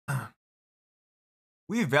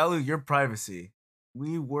We value your privacy.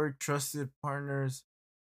 We work trusted partners.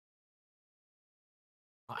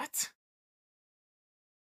 What?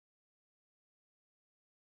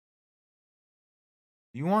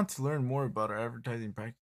 You want to learn more about our advertising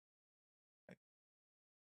practice?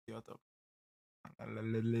 Third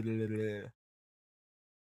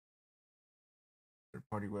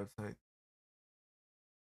party website.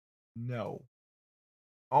 No.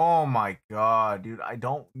 Oh my god, dude. I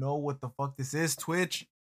don't know what the fuck this is, Twitch.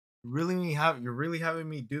 You're really having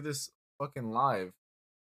me do this fucking live.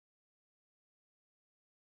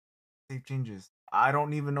 Save changes. I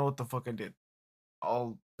don't even know what the fuck I did.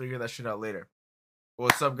 I'll figure that shit out later.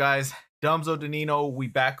 What's up, guys? Dumbzo Denino. We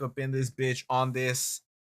back up in this bitch on this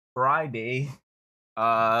Friday.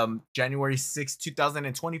 January 6th,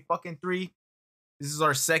 2020 fucking 3. This is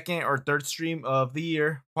our second or third stream of the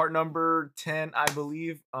year. Part number 10, I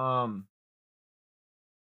believe.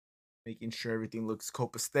 Making sure everything looks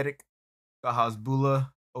copacetic. Got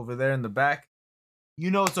Hasbula over there in the back.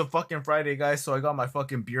 You know it's a fucking Friday, guys, so I got my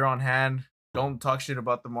fucking beer on hand. Don't talk shit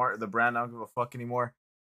about the brand. I don't give a fuck anymore.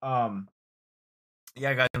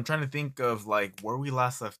 Yeah, guys, I'm trying to think of like where we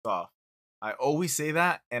last left off. I always say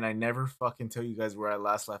that, and I never fucking tell you guys where I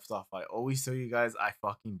last left off. I always tell you guys I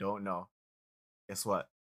fucking don't know. Guess what?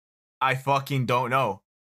 I fucking don't know.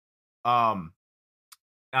 Now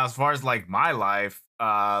as far as like my life,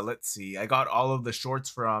 let's see. I got all of the shorts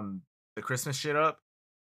from the Christmas shit up.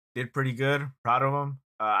 Did pretty good. Proud of them.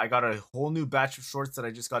 I got a whole new batch of shorts that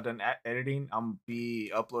I just got done editing. I'm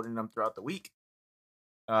be uploading them throughout the week.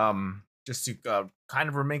 Just to kind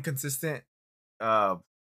of remain consistent.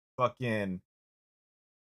 Fucking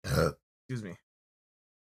excuse me.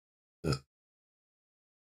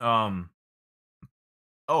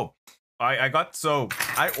 Oh,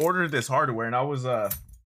 I ordered this hardware, and I was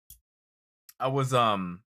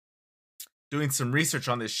doing some research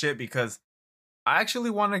on this shit because I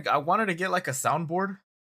wanted to get like a soundboard,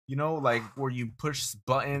 you know, like where you push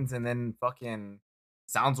buttons and then fucking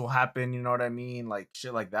sounds will happen, you know what I mean? Like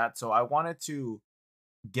shit like that. So I wanted to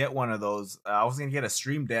get one of those. I was gonna get a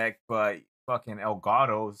Stream Deck, but fucking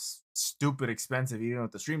Elgato's stupid expensive even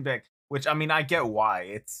with the Stream Deck. Which, I mean, I get why.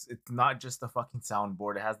 It's not just a fucking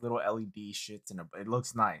soundboard. It has little LED shits and it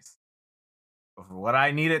looks nice. But for what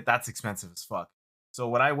I needed, that's expensive as fuck. So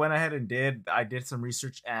what I went ahead and did, I did some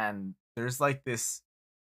research, and there's like this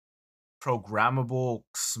programmable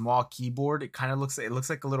small keyboard. It looks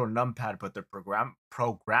like a little numpad, but they're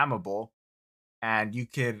programmable, and you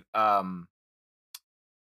could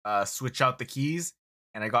switch out the keys.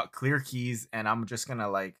 And I got clear keys, and I'm just gonna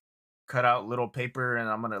like cut out little paper, and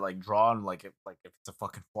I'm gonna like draw on like if it's a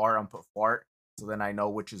fucking fart, I'm put fart, so then I know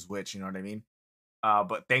which is which, you know what I mean?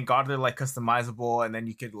 But thank God they're like customizable, and then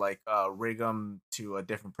you could like rig them to a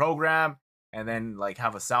different program, and then like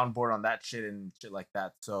have a soundboard on that shit and shit like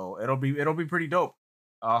that. So it'll be pretty dope.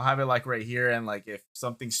 I'll have it like right here, and like if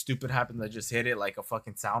something stupid happens, I just hit it like a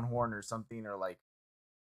fucking sound horn or something, or like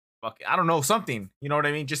I don't know, something, you know what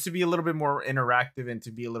I mean? Just to be a little bit more interactive and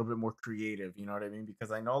to be a little bit more creative, you know what I mean?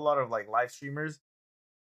 Because I know a lot of like live streamers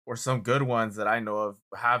or some good ones that I know of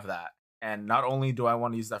have that. And not only do I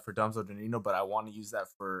want to use that for Dumbzo Denino, but I want to use that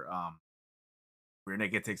for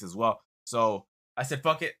Yeti X as well. So I said,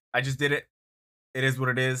 fuck it. I just did it. It is what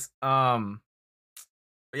it is. But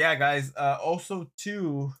yeah, guys. Also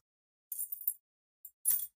too,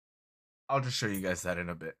 I'll just show you guys that in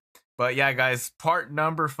a bit. But yeah, guys, part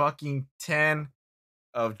number fucking 10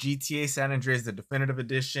 of GTA San Andreas, the definitive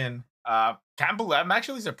edition. Can't believe, I'm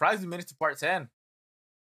actually surprised we made it to part 10.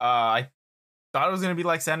 I thought it was gonna be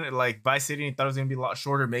like Vice City, and thought it was gonna be a lot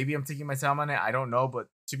shorter. Maybe I'm taking my time on it. I don't know, but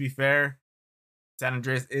to be fair, San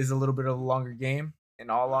Andreas is a little bit of a longer game, in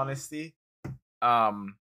all honesty. But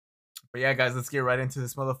yeah, guys, let's get right into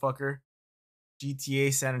this motherfucker.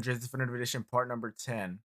 GTA San Andreas Definitive Edition, part number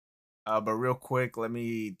 10. But real quick, let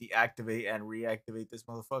me deactivate and reactivate this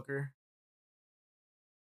motherfucker.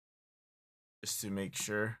 Just to make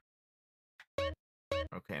sure.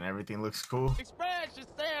 Okay, and everything looks cool.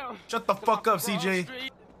 Shut the fuck up, CJ.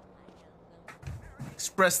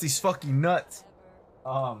 Express these fucking nuts.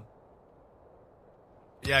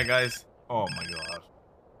 Yeah, guys. Oh my god.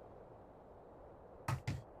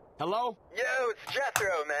 Hello? Yo, it's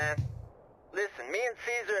Jethro, man. Listen, me and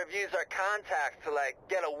Caesar have used our contacts to, like,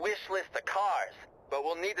 get a wish list of cars. But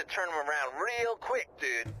we'll need to turn them around real quick,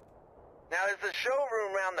 dude. Now, there's a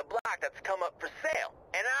showroom around the block that's come up for sale.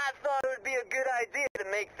 And I thought it would be a good idea to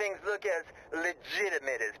make things look as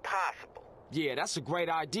legitimate as possible. Yeah, that's a great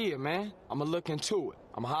idea, man. I'ma look into it.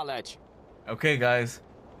 I'ma holler at you. Okay, guys.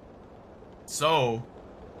 So,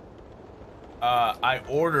 I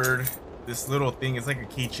ordered this little thing. It's like a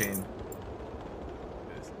keychain.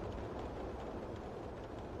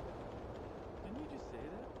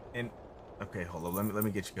 And okay, hold on. Let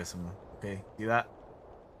me get you guys some. Okay, see that?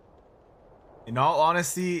 In all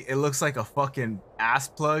honesty, it looks like a fucking ass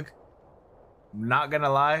plug. I'm not gonna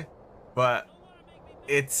lie, but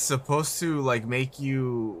it's supposed to like make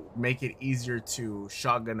it easier to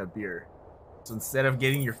shotgun a beer. So instead of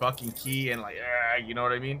getting your fucking key and like, you know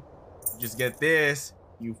what I mean? You just get this,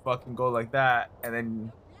 you fucking go like that, and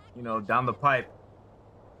then, you know, down the pipe.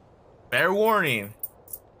 Fair warning,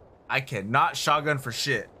 I cannot shotgun for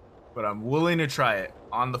shit, but I'm willing to try it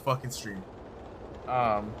on the fucking stream.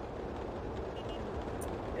 Yeah,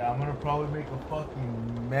 I'm gonna probably make a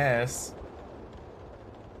fucking mess.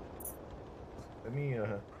 Let me,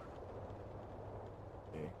 okay.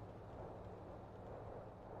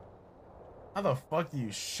 How the fuck do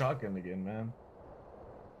you shotgun again, man?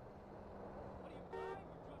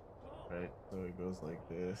 Right, so it goes like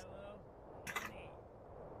this.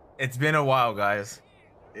 It's been a while, guys.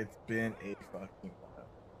 It's been a fucking while.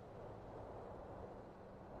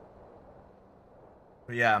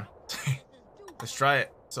 But yeah, let's try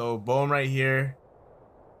it. So, bone right here.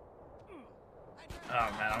 Oh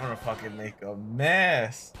man, I'm gonna fucking make a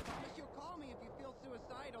mess.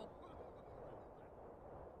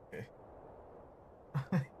 Okay.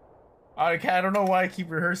 I don't know why I keep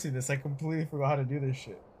rehearsing this. I completely forgot how to do this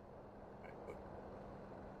shit.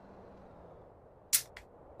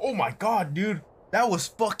 Oh my god, dude. That was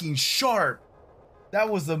fucking sharp. That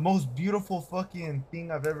was the most beautiful fucking thing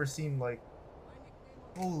I've ever seen. Like,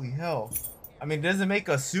 holy hell. I mean, it doesn't make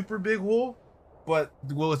a super big hole, but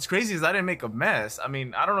what's crazy is I didn't make a mess. I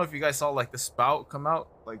mean, I don't know if you guys saw like the spout come out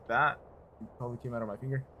like that. It probably came out of my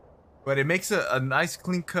finger. But it makes a nice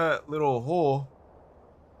clean cut little hole.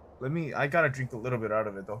 I gotta drink a little bit out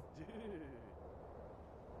of it though.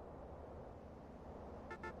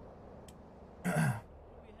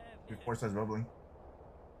 Before it starts bubbling.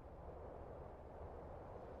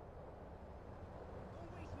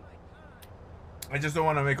 I just don't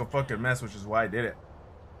want to make a fucking mess, which is why I did it.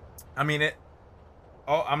 I mean,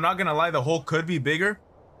 I'm not gonna lie, the hole could be bigger,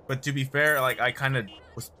 but to be fair, like I kind of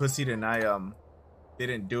was pussied and I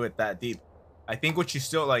didn't do it that deep. I think what you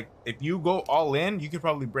still like, if you go all in, you could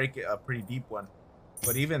probably break it a pretty deep one.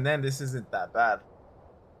 But even then, this isn't that bad.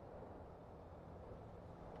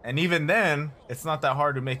 And even then, it's not that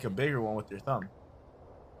hard to make a bigger one with your thumb.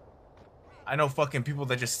 I know fucking people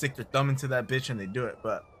that just stick their thumb into that bitch and they do it,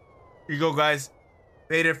 but here you go, guys.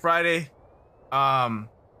 Faded Friday. Dumbzo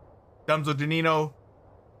Denino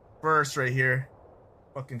first right here.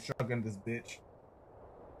 Fucking shotgun this bitch.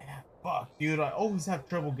 Man, fuck, dude. I always have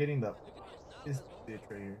trouble getting this bitch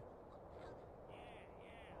right here.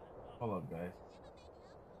 Hold up, guys.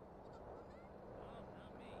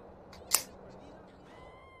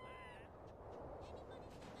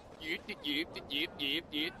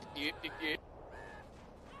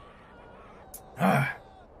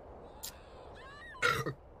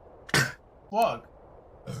 Fuck.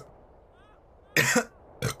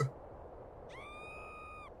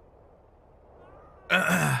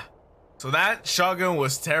 So that shotgun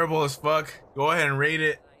was terrible as fuck. Go ahead and rate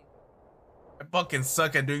it. I fucking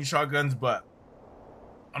suck at doing shotguns, but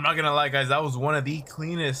I'm not gonna lie, guys. That was one of the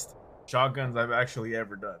cleanest shotguns I've actually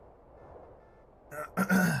ever done.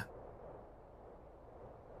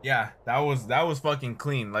 Yeah, that was fucking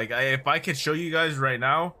clean. Like, if I could show you guys right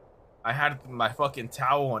now, I had my fucking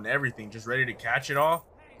towel and everything just ready to catch it all.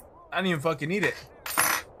 I didn't even fucking need it.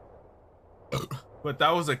 But that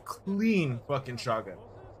was a clean fucking shotgun.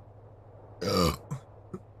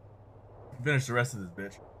 Finish the rest of this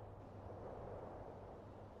bitch.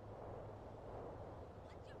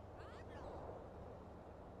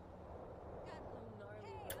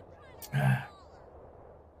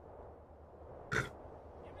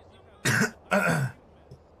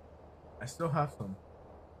 I still have some.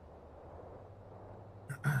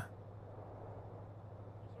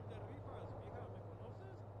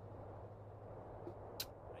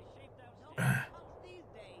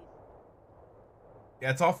 Yeah,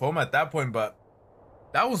 it's all foam at that point, but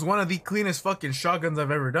that was one of the cleanest fucking shotguns I've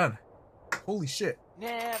ever done. Holy shit.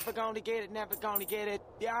 Never gonna get it, never gonna get it.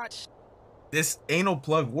 Yeah. This anal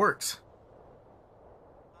plug works.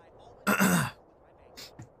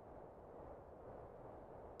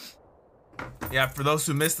 Yeah, for those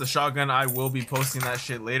who missed the shotgun, I will be posting that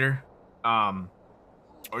shit later.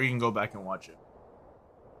 Or you can go back and watch it.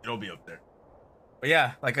 It'll be up there. But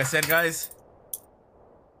yeah, like I said, guys,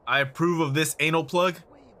 I approve of this anal plug.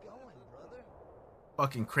 Where you going, brother?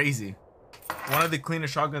 Fucking crazy. One of the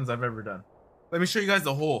cleanest shotguns I've ever done. Let me show you guys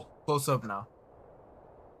the hole close up now.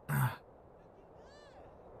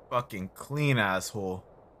 Fucking clean asshole.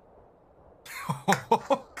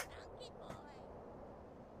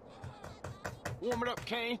 Warm it up,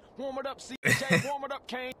 Kane. Warm it up, CJ. Warm it up,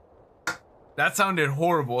 Kane. That sounded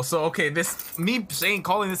horrible. So okay, me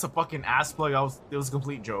calling this a fucking ass plug, it was a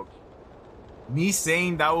complete joke. Me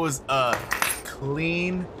saying that was a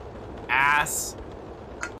clean ass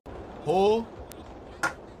hole,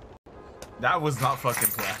 that was not fucking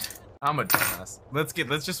planned. I'm a dumbass. Let's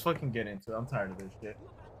just fucking get into it. I'm tired of this shit.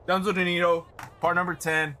 Dumbzo Denino, part number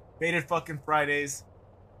 10. Baited fucking Fridays.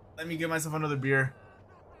 Let me get myself another beer.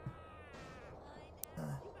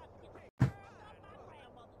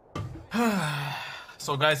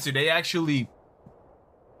 So guys, today I actually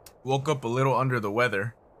woke up a little under the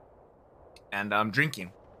weather, and I'm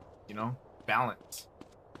drinking, you know, balance.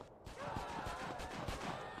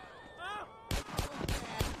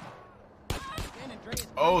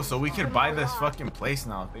 Oh, so we could buy this fucking place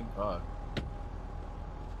now, thank God.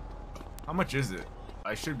 How much is it?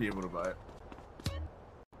 I should be able to buy it.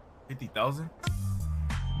 50,000?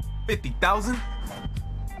 50,000?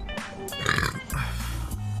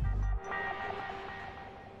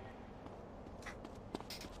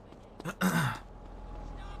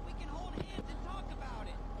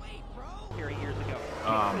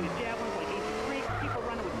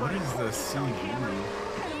 What is the CV?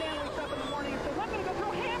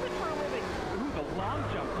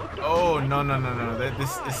 Oh no!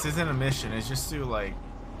 This isn't a mission. It's just to like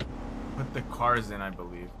put the cars in, I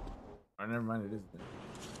believe. Or never mind, it isn't.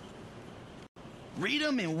 Read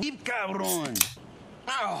them and weep, cabron.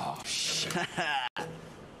 Oh, shit.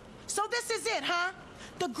 So this is it, huh?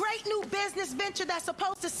 The great new business venture that's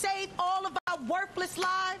supposed to save all of our worthless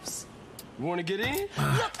lives? You want to get in?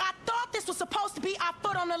 Look, I thought this was supposed to be our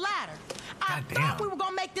foot on the ladder. I thought we were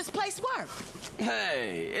gonna make this place work.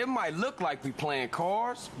 Hey, it might look like we playing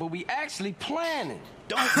cards, but we actually planning.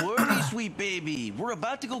 Don't worry, sweet baby. We're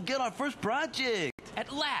about to go get our first project.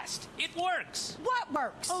 At last, it works! What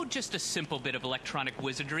works? Oh, just a simple bit of electronic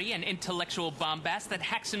wizardry and intellectual bombast that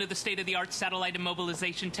hacks into the state-of-the-art satellite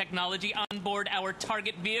immobilization technology on board our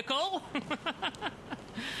target vehicle.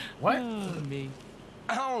 What? Oh, me.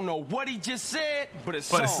 I don't know what he just said, but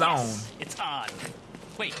it's on. Yes, it's on.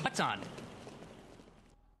 Wait, what's on?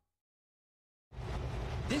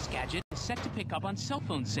 This gadget is set to pick up on cell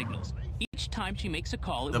phone signals. Each time she makes a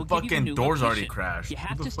call, it will give you a new doors location. already crashed. You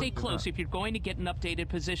have to stay close if you're going to get an updated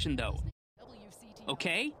position, though.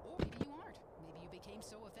 Okay?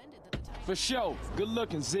 For sure. Good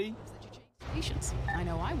looking, Z. I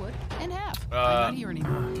know I would, and have. I'm not here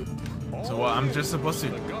anymore. So what, I'm just supposed to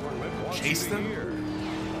chase them?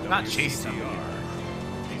 Not chase them.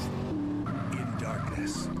 In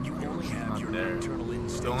darkness, you only have your internal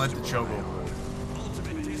instincts. Don't let the choco.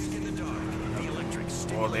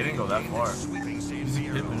 Well, they didn't go that far. Music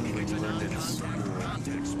Hitman like learned in school.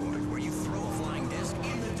 Contact sport where you throw a flying disc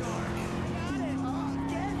in the dark.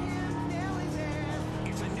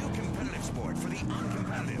 It's a new competitive sport for the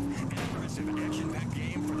uncompetitive. An aggressive action-packed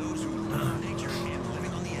game for those who love nature and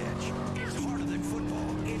living on the edge. It's harder than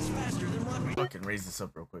football. It's faster than rugby. Fucking raise this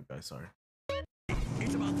up real quick, guys. Sorry.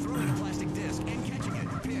 It's about throwing a plastic disc and catching it.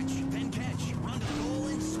 Pitch, then catch, run to the goal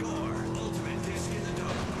and score. Ultimate disc in the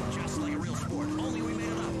dark. Just like a real sport, only we made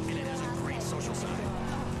it up, and it has a great social side.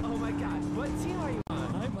 Oh my god, what team are you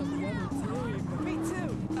on? I'm on the other team. Me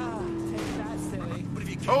too. Take that, silly. But if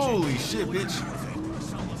you catch Holy shit, bitch.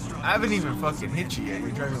 I haven't even fucking hit you yet.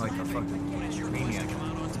 You're driving like a fucking maniac.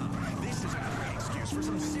 This is a great excuse for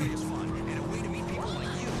some serious fun and a way to meet people like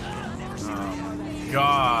you. Never seen it.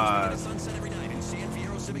 God. Sunset every night in San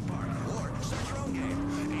Fierro Civic Park. Or start your own game.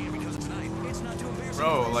 And because it's night, it's not too embarrassing.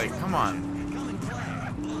 Bro, like, come on.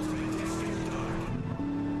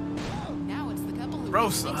 Now it's the couple who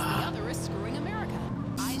Rosa. thinks the other is screwing America.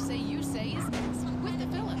 I say you say is next with the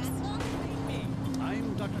Phillips.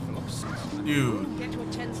 I'm Dr. Phillips. Dude. Get to a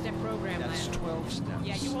 10-step program. That's 12 steps.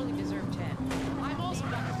 Yeah, you only deserve 10. I'm also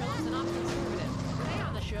Dr. Phillips, and I'm conservative. Today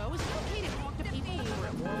on the show, is it okay to talk to people you were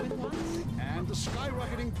at war with once? And the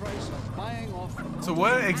skyrocketing price of buying off. So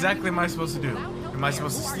what exactly am I supposed to do? Am I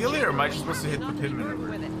supposed to steal it, or am I just supposed to hit the pit maneuver?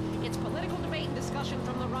 With it. It's political debate and discussion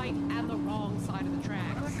from the right and the wrong side of the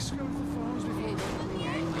track. Let's go to the phones before becoming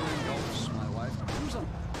angry adults, my wife. Who's on?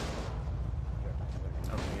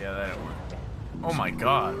 Okay, yeah, that didn't work. Oh my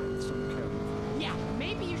god. Yeah,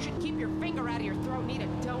 maybe you should keep your finger out of your throat and eat a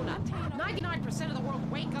donut. 99% of the world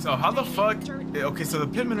wake up. So how the fuck? Okay, so the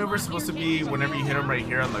pit maneuver is supposed to be whenever you hit him right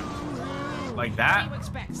here on the, like that. What do you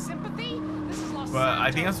expect? Sympathy? This is Los But I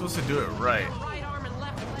Santos. think I'm supposed to do it right. Right arm and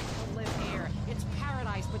left leg to live here. It's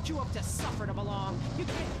paradise, but you have to suffer to belong. You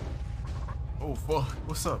can't. Oh fuck,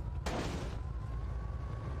 what's up?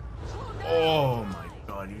 Oh my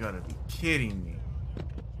god, you gotta be kidding me.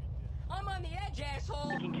 I'm on the edge, asshole.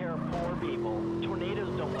 Taking care of poor people.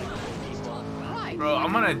 Tornadoes don't like poor people. Right. Bro,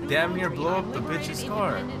 I'm gonna damn near blow up the bitch's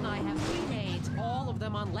car. And I have 3 maids, all of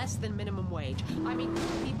them on less than minimum wage. I mean,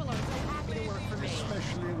 people are so happy to work for me.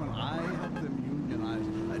 Especially when I help them unionize.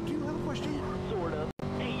 Do you have a question? Sort of.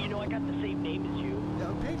 Hey, you know I got the same name as you.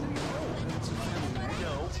 Paisley. Oh, it's a family name.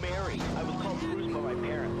 No, Mary. I was called Bruce by my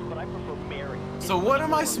parents, but I prefer Mary. So what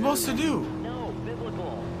am I supposed to do? No,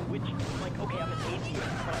 biblical. Which, like, okay, I'm an atheist,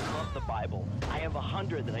 but I love the Bible. I have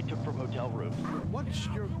 100 that I took from hotel rooms. What's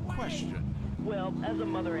your question? Well, as a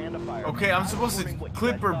mother and a firefighter. Okay, I'm supposed to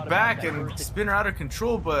clip her back and spin her out of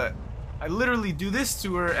control, but I literally do this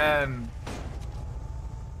to her and...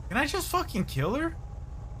 Can I just fucking kill her?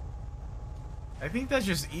 I think that's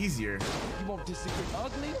just easier. You want this to get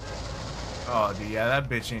ugly? Oh, dude, yeah, that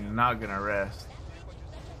bitch ain't not gonna rest.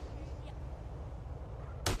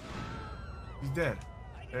 He's dead.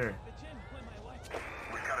 There.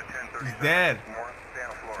 He's dead.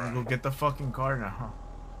 I'm gonna go get the fucking car now.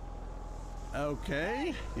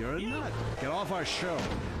 Okay, you're a nut. Get off our show.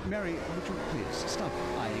 Mary, would you please stop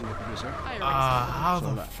eyeing the producer? How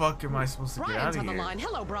the fuck am I supposed to get out Brian's of on the here? line.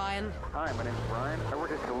 Hello, Brian. Hi, my name's Brian. I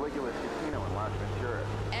work at Caligula's Casino in Las Venturas.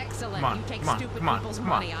 Excellent. Come on, You take come on, stupid come on, people's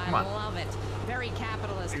come on, money. come I on. love it. Very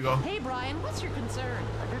capitalist. Here you go. Hey, Brian, what's your concern?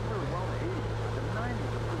 I did really well in the 80s, but the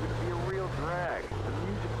 90s are proving to be a real drag. The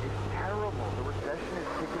music is terrible. The recession is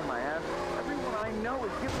kicking my ass. Everyone I know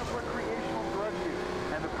is giving up recreational drug use.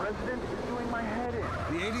 And the president is doing my head in.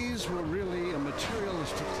 The 80s were really a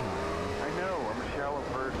materialistic time. I know, I'm a shallow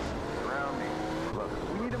person. Around me. Look,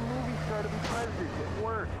 we need a movie star to be president. It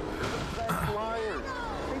works. They're the best liars.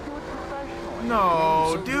 They do it professionally.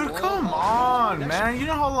 No, dude, come on, man. You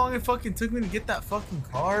know how long it fucking took me to get that fucking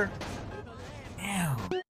car? Damn.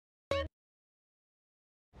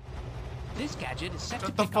 This gadget is set Shut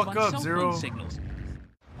to the pick up fuck on up, cell Zero. phone signals.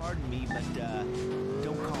 Pardon me, but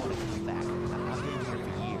don't call it a comeback. I've been here for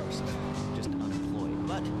years, just unemployed.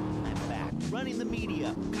 But I'm back, running the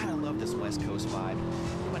media. God, I love this West Coast vibe.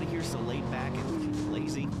 Everybody here's so laid back and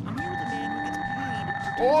lazy. I'm here with a man who gets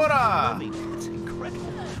paid to do Ora! living. It's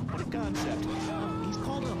incredible. What a concept. He's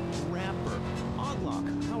called a rapper.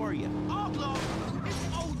 Oglock, how are you? Oglock!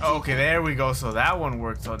 Okay, there we go. So that one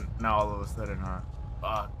worked on now all of a sudden, huh?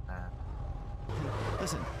 Fuck, man.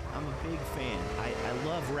 Listen, I'm a big fan. I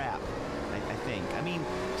love rap, I think. I mean,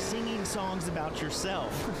 singing songs about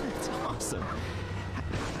yourself. It's awesome.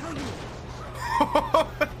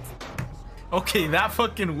 Okay, that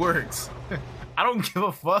fucking works. I don't give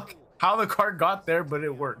a fuck how the car got there, but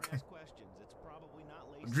it worked.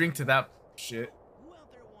 Drink to that shit. Who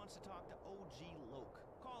out there wants to talk to OG Loke?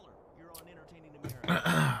 Caller, you're on Entertaining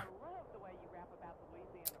America.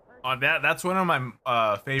 On that's one of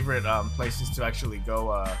my favorite places to actually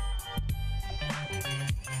go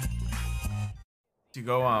to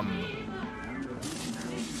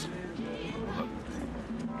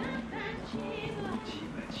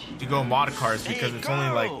go mod cars because it's only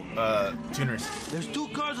like tuners. There's 2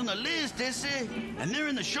 cars on the list, they say, and they're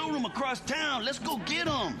in the showroom across town. Let's go get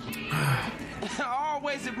them. I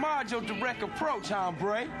always admired your direct approach,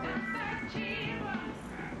 hombre.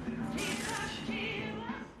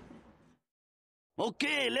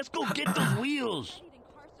 Okay, let's go get those wheels.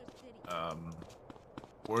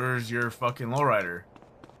 Where's your fucking lowrider?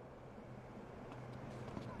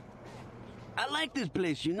 I like this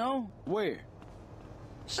place, you know? Where?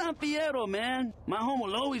 San Fierro, man. My home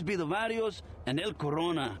will always be the Barrios and El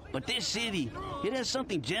Corona. But this city, it has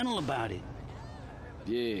something gentle about it.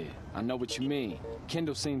 Yeah, I know what you mean.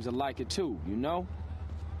 Kendall seems to like it too, you know?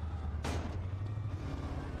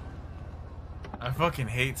 I fucking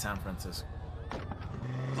hate San Francisco.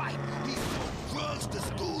 Fight. He sold drugs to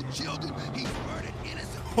school children. He murdered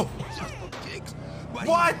innocent people just for kicks. But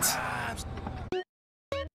What?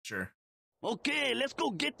 Sure. Okay, let's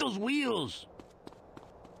go get those wheels.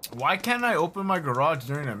 Why can't I open my garage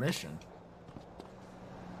during a mission?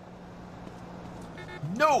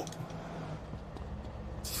 No!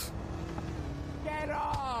 Get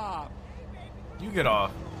off! You get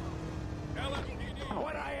off.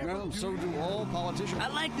 Well, so do all politicians. I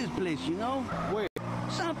like this place, you know? Where?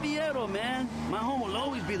 San Fierro, man. My home will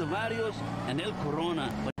always be the Barrios and El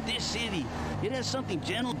Corona. But this city, it has something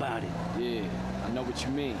gentle about it. Yeah, I know what you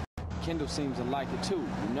mean. Kendall seems to like it too,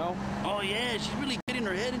 you know? Oh, yeah, she's really getting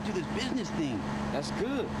her head into this business thing. That's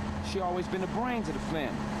good. She always been the brains of the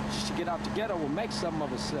family. She should get out the ghetto and make something of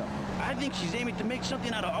herself. I think she's aiming to make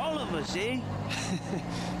something out of all of us, eh?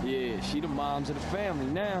 Yeah, she the moms of the family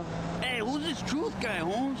now. Hey, who's this truth guy,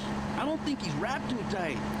 Holmes? I don't think he's wrapped too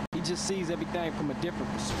tight. He just sees everything from a different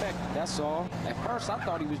perspective, that's all. At first, I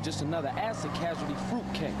thought he was just another acid casualty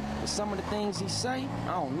fruitcake. But some of the things he say,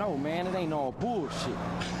 I don't know, man. It ain't all bullshit.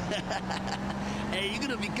 Hey, you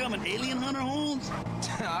gonna become an alien hunter, Holmes?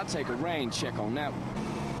 I'll take a rain check on that one.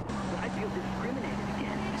 I feel discriminated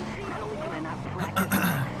against. Not only can I not practice my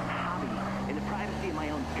hobby in the privacy of my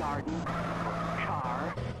own garden or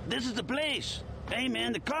car. This is the place. Hey,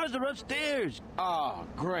 man, the cars are upstairs. Oh,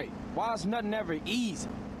 great. Why is nothing ever easy?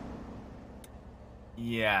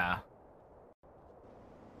 Yeah.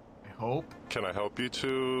 I hope. Can I help you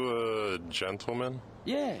two, gentlemen?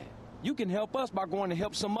 Yeah. You can help us by going to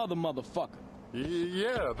help some other motherfucker.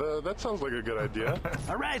 Yeah, that sounds like a good idea.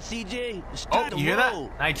 All right, CJ. It's Oh, time to you hear roll.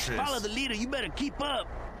 that? Nitrous. Follow the leader. You better keep up.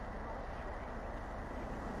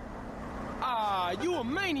 Ah, you a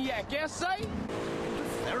maniac, S.A.?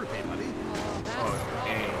 Therapy, buddy. Oh,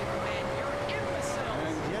 hey.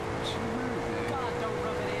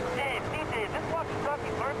 Hey, CJ, is this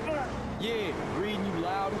walkie-talkie working? Yeah, reading you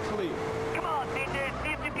loud and clear. Come on, CJ,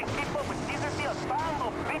 see if you can keep up with Caesar Field. Find a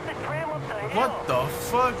little piece of tram up the hill. What the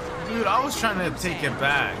fuck? Dude, I was trying to take it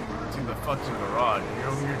back to the fucking garage. You're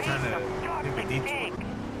over here trying to take a detour.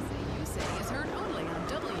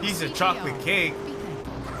 He's a chocolate cake.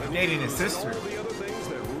 Dating his sister. All the other things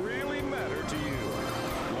that really matter to you.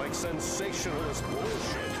 Like sensationalist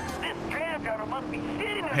bullshit. This tram driver must be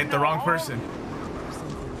shitting I hit the wrong person.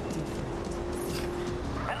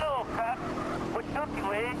 Hello, cop. What took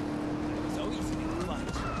you, eh?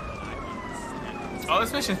 Oh,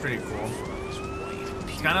 this mission's pretty cool.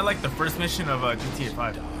 It's kind of like the first mission of GTA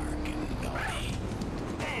 5.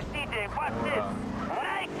 Hey, CJ, watch this.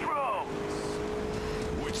 Nitro!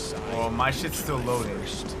 Well, my shit's still loading.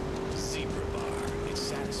 Zebra bar. It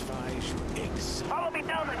satisfies your eggs. Follow me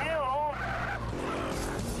down the hill, Holmes.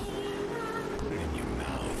 Put it in your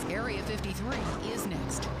mouth. Area 53 is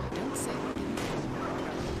next. Don't say we didn't.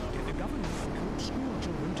 Did the government recruit school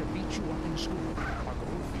children to beat you up in school?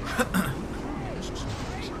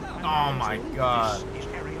 Oh my god. This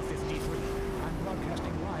is Area 53. I'm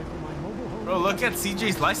broadcasting live from my mobile home. Bro, look at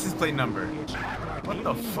CJ's license plate number. What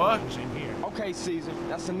the fuck? Okay, Caesar,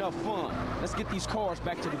 that's enough fun. Let's get these cars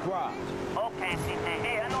back to the garage. Okay, CJ.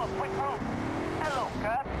 Hey, I know a quick route. Hello,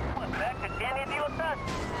 cop. What's back to Danny Idiota?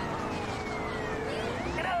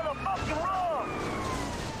 Get out of the fucking road!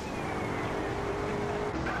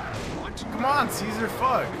 Come on, Caesar,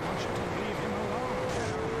 fuck.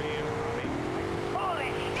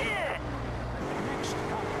 Holy shit!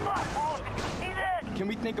 Fuck, Holmes, did you see that? Can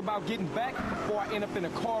we think about getting back before I end up in a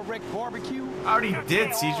car wreck barbecue? I already did,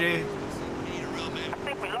 CJ. I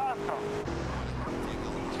think we lost him.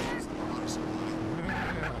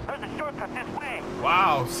 There's a shortcut this way.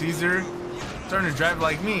 Wow, Caesar. Starting to drive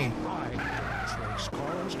like me. Trace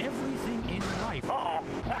calls everything in life. Uh-oh. Oh,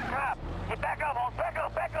 crap. Hey, back up, Holmes. Back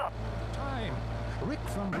up, back up. Time. Rick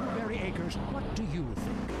from Blueberry Acres, what do you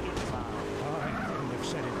think? I couldn't have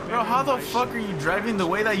said it better. Bro, how the fuck are you driving the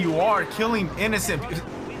way that you are, killing innocent people?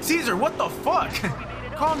 Caesar, what the fuck?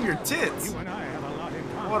 Calm your tits. You and I have a lot in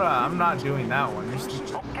common. What? I'm not doing that one.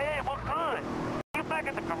 Okay, well, good. You back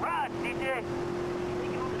at the garage, CJ.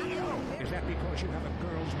 Is that because you have a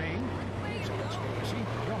girl's name? So let's see.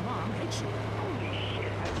 Your mom hates you. Holy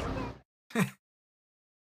shit.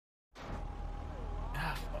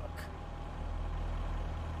 Ah, fuck.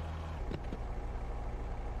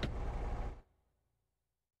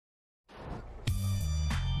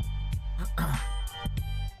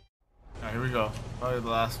 Alright, here we go. Probably the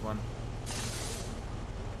last one.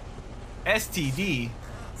 STD,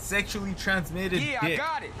 sexually transmitted Yeah, dick. I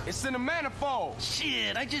got it. It's in the manifold.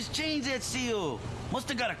 Shit, I just changed that seal. Must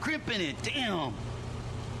have got a crimp in it. Damn.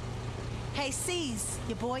 Hey, C's,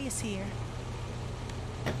 your boy is here.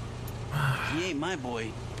 He ain't my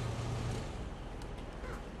boy.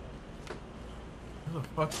 Who the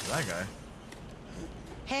fuck is that guy?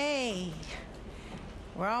 Hey,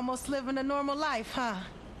 we're almost living a normal life, huh?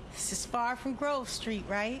 This is far from Grove Street,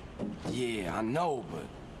 right? Yeah, I know, but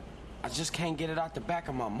I just can't get it out the back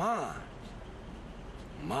of my mind.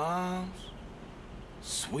 Moms,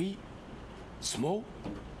 sweet, smoke.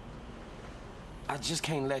 I just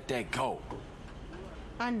can't let that go.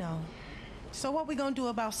 I know. So what we gonna do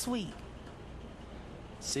about Sweet?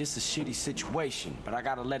 See, it's a shitty situation, but I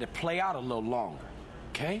gotta let it play out a little longer,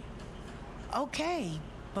 okay? Okay,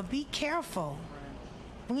 but be careful.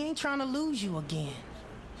 We ain't trying to lose you again.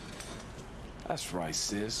 That's right,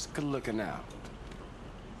 sis. Good looking out.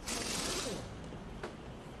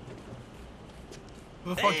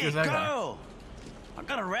 Who the fuck Hey, is that girl! I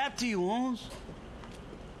got a rap to you, Holmes.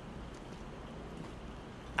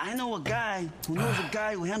 I know a guy who knows a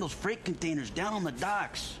guy who handles freight containers down on the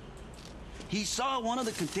docks. He saw one of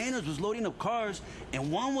the containers was loading up cars,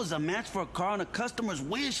 and one was a match for a car on a customer's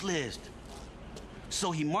wish list.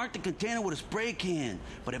 So he marked the container with a spray can,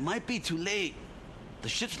 but it might be too late. The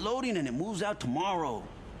ship's loading and it moves out tomorrow.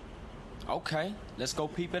 Okay, let's go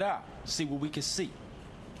peep it out. See what we can see.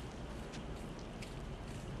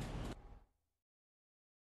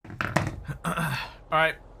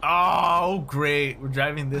 Alright. Oh, great. We're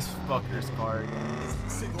driving this fucker's car again.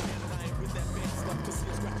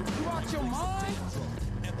 You out your mind?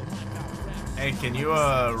 Hey, can you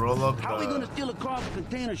roll up How are we gonna steal a car off a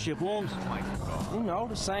container ship, Holmes? Oh my God. You know,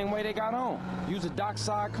 the same way they got on. Use a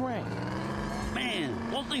dockside crane.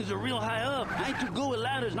 Man, those things are real high up. I ain't too good with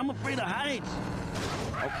ladders, and I'm afraid of heights.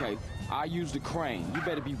 Okay, I use the crane. You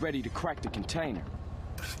better be ready to crack the container.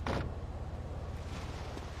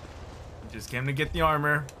 Just came to get the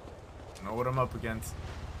armor. Know what I'm up against.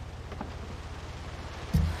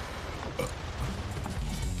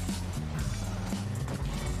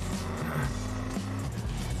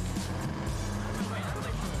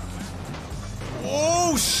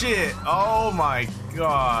 Oh shit! Oh my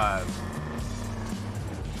God!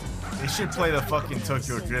 They should play the fucking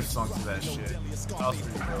Tokyo Drift song to that shit. That was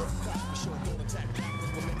pretty dope.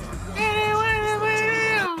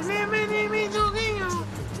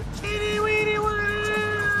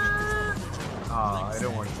 Oh, I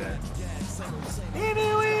don't want that.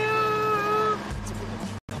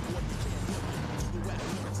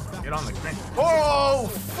 Get on the crane. Oh,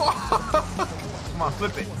 fuck! Come on,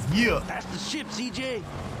 flip it. Yeah. That's the ship, CJ.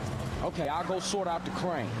 Okay, I'll go sort out the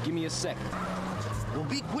crane. Give me a second. Well,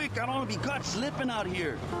 be quick. I don't want to be caught slipping out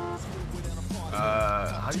here.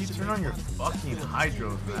 How do you turn on your fucking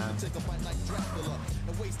hydros, man?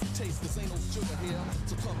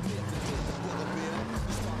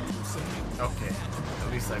 Okay,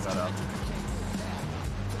 at least I got up.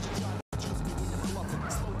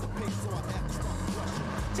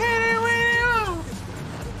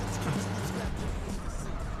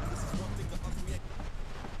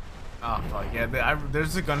 Oh fuck, yeah,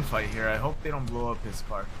 there's a gunfight here. I hope they don't blow up his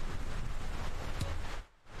car.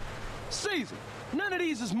 Caesar, none of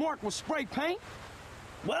these is marked with spray paint.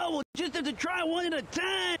 Well, we'll just have to try one at a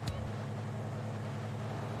time.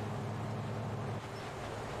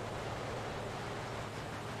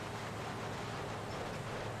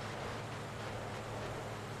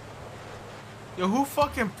 Yo, who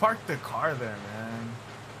fucking parked the car there, man?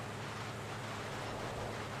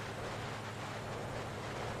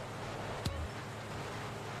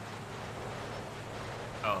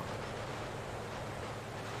 Oh.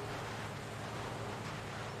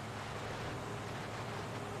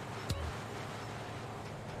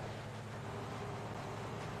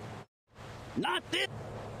 Not this.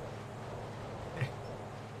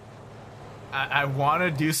 I want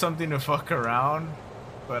to do something to fuck around,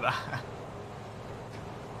 but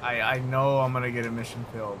I know I'm gonna get a mission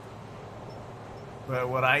failed. But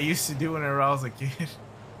what I used to do whenever I was a kid,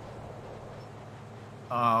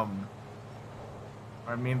 I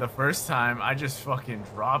mean the first time I just fucking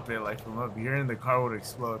drop it like from up here and the car would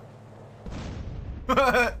explode.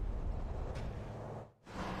 That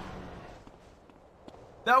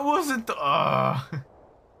wasn't the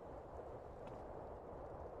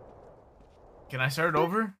Can I start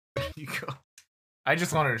over? There you go. I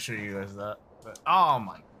just wanted to show you guys that. But oh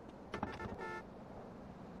my.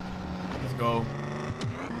 Let's go.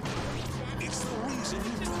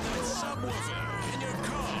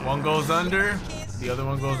 One goes under, the other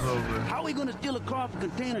one goes over. How are we gonna steal a car off a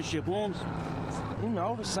container ship, Holmes? You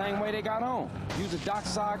know, the same way they got on. Use a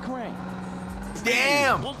dockside crane.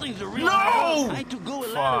 Damn! Those things are real No! high. I ain't too good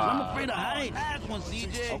with ladders. I'm afraid of heights. Ask one,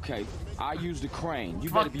 CJ. Okay, I use the crane. You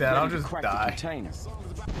Fuck better be that, ready I'll to just crack die. the container.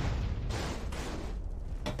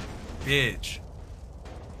 Bitch.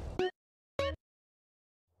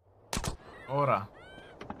 Ora.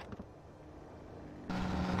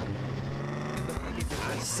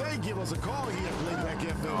 I say give us a call here at Playback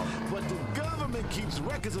FM, but the government keeps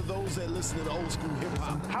records of those that listen to the old school hip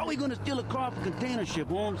hop. How are we gonna steal a car off a container ship,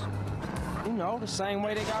 Holmes? You know, the same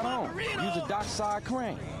way they got on. Use a dockside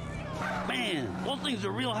crane. Man, those things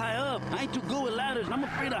are real high up. I ain't too good with ladders, and I'm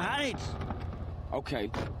afraid of heights. Okay,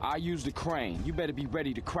 I use the crane. You better be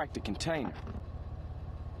ready to crack the container.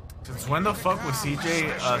 Since when the fuck was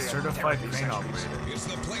CJ a certified crane operator?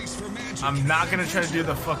 I'm not gonna try to do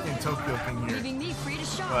the fucking Tokyo thing here. Leaving me free to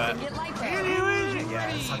shop But and get life back. yeah,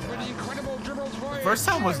 it's not bad. First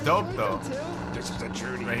time was dope though. This is the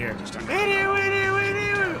journey. Right here.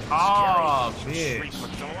 Oh, bitch.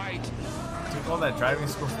 Took all that driving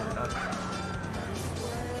school for nothing.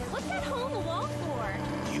 What's that hole in the wall for?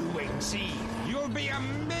 You wait and see. You'll be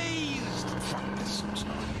amazed. Fuck this.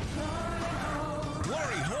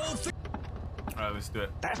 Alright, let's do it.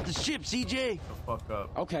 That's the ship, CJ. The fuck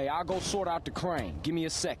up. Okay, I'll go sort out the crane. Give me a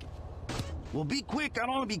second. Well, be quick. I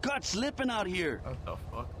don't want to be caught slipping out here. What the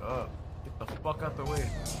fuck up? Get the fuck out the way.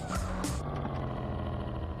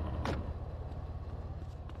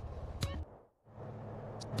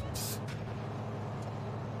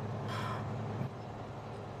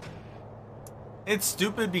 It's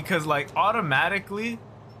stupid because, like, automatically,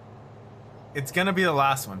 it's gonna be the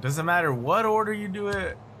last one. Doesn't matter what order you do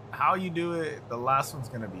it, how you do it, the last one's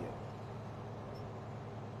gonna be it.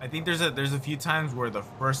 I think there's a few times where the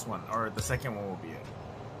first one or the second one will be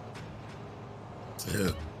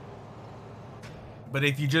it. But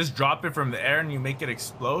if you just drop it from the air and you make it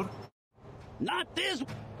explode, not this.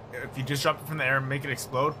 If you just drop it from the air and make it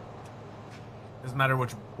explode, doesn't matter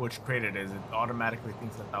which crate it is, it automatically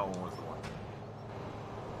thinks that that one was the one.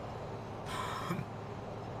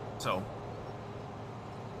 So.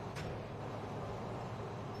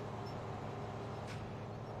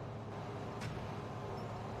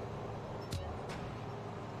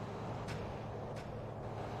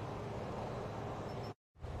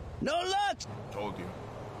 No luck! Told you.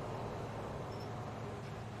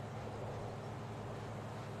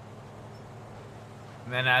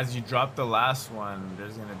 And then as you drop the last one,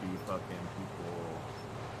 there's gonna be fucking people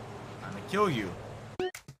trying to kill you.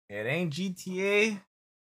 It ain't GTA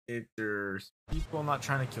if there's people not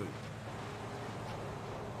trying to kill you.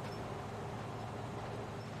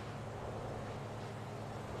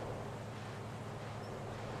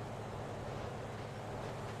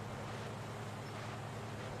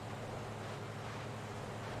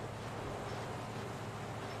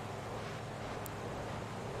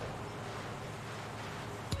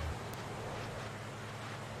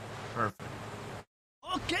 Perfect.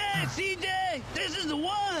 Okay, CJ, this is the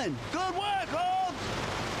one. Good work, Holmes.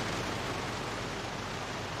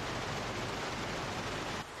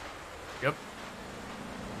 Yep.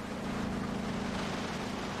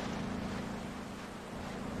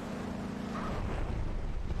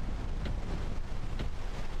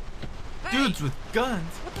 Hey, dudes with guns.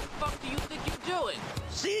 What the fuck do you think you're doing?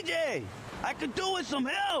 CJ, I could do with some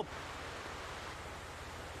help.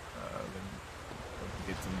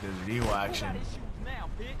 Get some Desert Eagle action.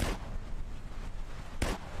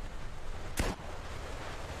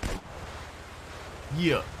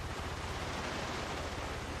 Yeah.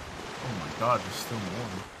 Oh my god, there's still more.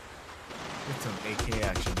 Get some AK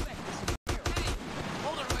action.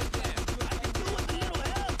 Hold it right there. I can do with a little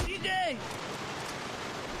help, CJ.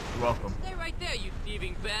 You're welcome. Stay right there, you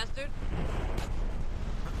thieving bastard.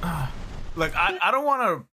 Look, I don't want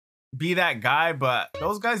to be that guy, but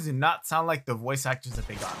those guys do not sound like the voice actors that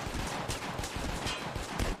they got.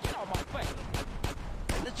 Get out my face.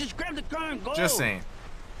 Let's just grab the car and go. Just saying.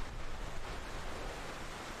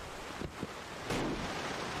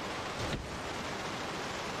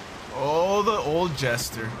 Oh, the old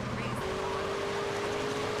jester.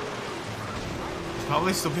 There's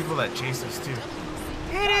probably still people that chase us too.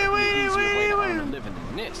 Living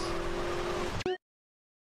in this.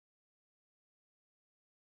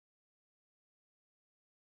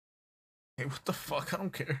 Hey, what the fuck? I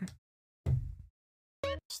don't care.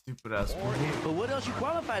 Stupid ass movie. But what else you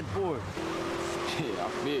qualified for? Yeah, I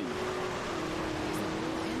feel you.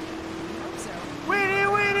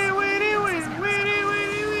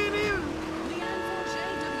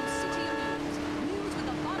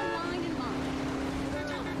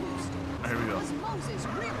 Here we go. Moses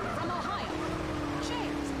really from Ohio.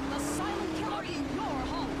 James, the silent killer in your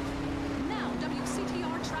home. Now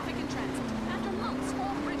WCTR traffic and transit. After months,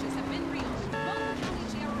 all bridges have been reopened.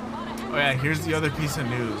 Oh yeah, here's the other piece of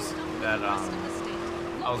news that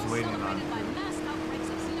I was waiting on.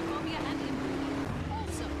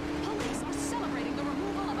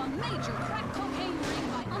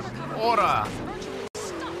 Ora!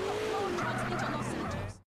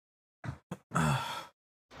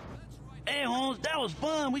 Hey, Holmes, that was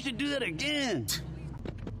fun. We should do that again.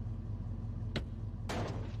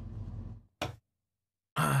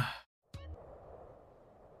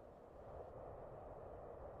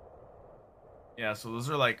 Yeah, so those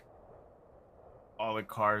are like all the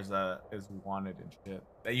cars that is wanted and shit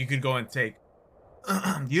that you could go and take.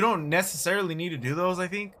 You don't necessarily need to do those, I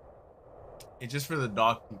think. It's just for the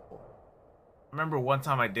dog people. I remember one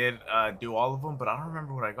time I did do all of them, but I don't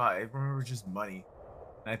remember what I got. I remember just money.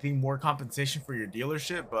 And I think more compensation for your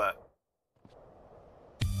dealership, but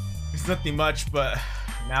it's nothing much. But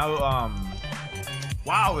now,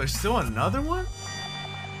 wow, there's still another one?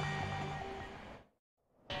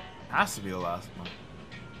 Has to be the last one.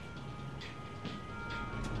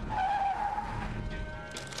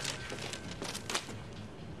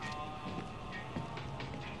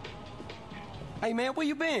 Hey, man, where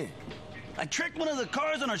you been? I tracked one of the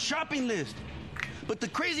cars on our shopping list. But the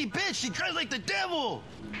crazy bitch, she drives like the devil.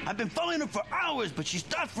 I've been following her for hours, but she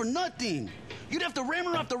stopped for nothing. You'd have to ram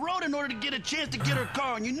her off the road in order to get a chance to get her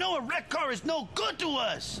car, and you know a wrecked car is no good to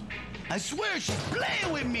us. I swear she's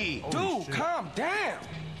playing with me. Dude, calm down.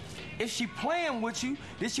 If she playing with you,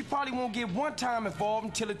 then she probably won't get one time involved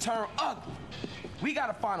until it turn ugly. We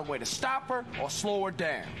gotta find a way to stop her or slow her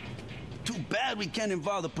down. Too bad we can't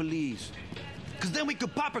involve the police. Cause then we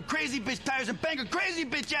could pop her crazy bitch tires and bang her crazy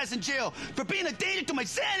bitch ass in jail for being a danger to my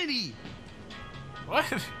sanity. What?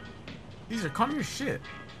 These are calm your shit.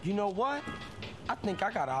 You know what? I think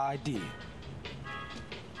I got an idea.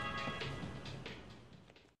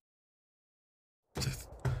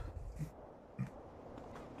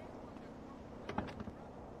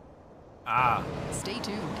 Stay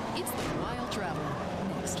tuned. It's the Wild Traveler.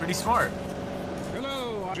 Next. Pretty smart.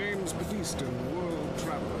 Hello, I'm James Batista, World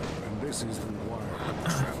Traveler, and this is the Wild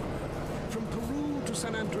Traveler. From Peru to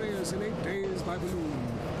San Andreas in 8 days by balloon,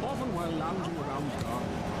 often while lounging around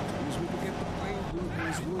gardens, we forget the plain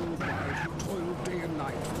workers worldwide who toil day and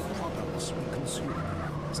night for the products we consume.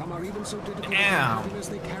 Some are even so dedicated to happiness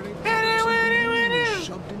they carry products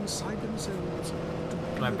shoved inside themselves.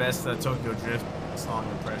 My best Tokyo Drift song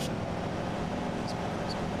impression.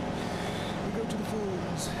 We go to the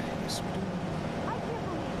falls. Yes, we do. I can't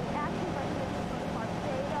believe it. Actually, like we were to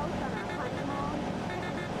Barbados on our honeymoon.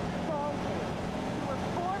 We were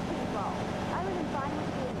poor people. I live in Vinewood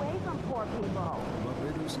to be away from poor people.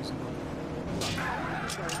 Barbados is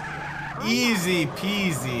Easy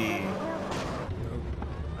peasy.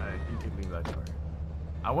 Alright, you can leave that car.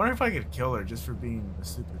 I wonder if I could kill her just for being a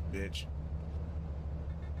stupid bitch.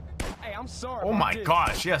 Hey, I'm sorry. Oh my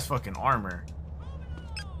gosh, she has fucking armor.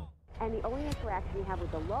 And the only interaction you have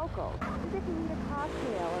with the locals is if you need a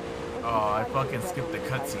cocktail or... Oh, I fucking skipped the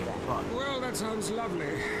cutscene. Fuck. Well, that sounds lovely.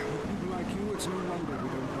 With people like you, it's no wonder we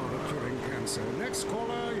don't bother curing cancer. Next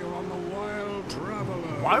caller, you're on the Wild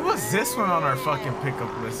Traveler. Why was this one on our fucking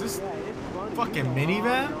pickup list? This fucking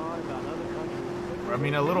minivan? I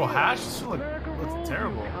mean, a little hash? This looks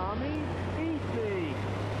terrible.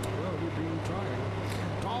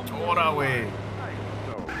 Hold way.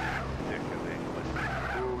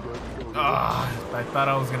 I thought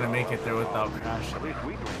I was gonna make it there without crashing.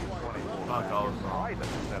 Fuck, I was wrong.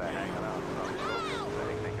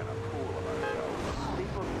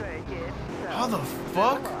 How the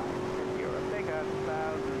fuck?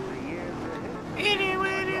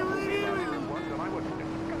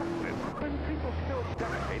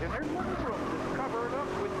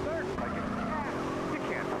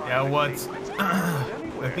 Yeah, what's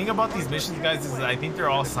the thing about these missions, guys, is that I think they're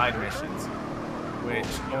all side missions. Which,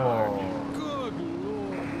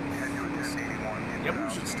 yep,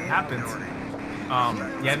 happens.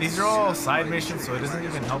 Yeah, these are all side missions, so it doesn't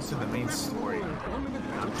even help to the main story.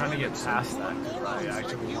 I'm trying to get past that because I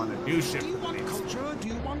actually want to do shit for the main story.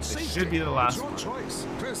 This should be the last one.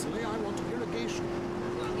 Personally, I want irrigation.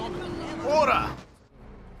 Order!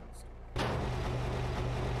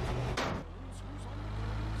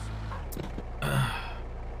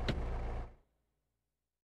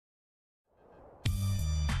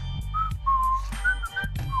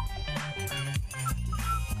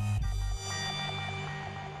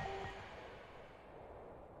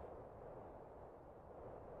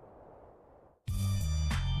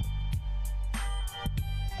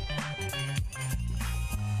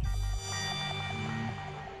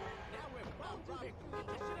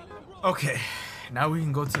 Okay, now we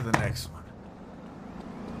can go to the next one.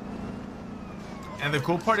 And the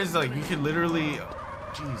cool part is, like, you could literally...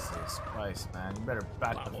 Jesus Christ, man. You better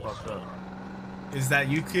back the fuck up. Is that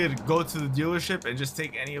you could go to the dealership and just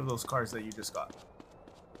take any of those cars that you just got.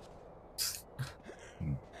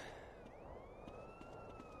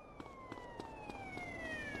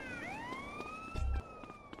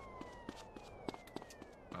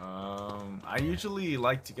 I usually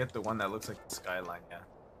like to get the one that looks like the skyline, yeah.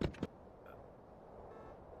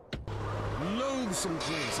 Loathsome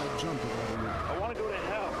place I jump at. I want to go to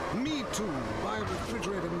hell. Me too. Buy a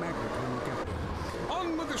refrigerated magnet when you get there.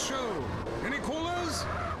 On with the show. Any callers?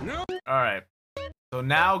 No? Alright. So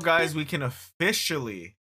now, guys, we can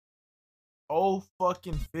officially...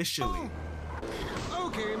 fucking officially...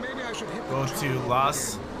 Okay, maybe I should hit go to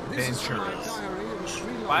Las Venturas.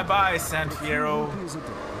 Bye-bye, San Fierro.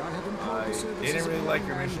 I didn't really like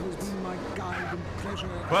your missions.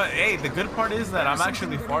 But hey, the good part is that I'm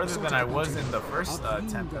actually farther than I was in the first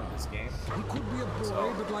attempt at this game. He could be a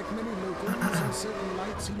boy, but like many locals in certain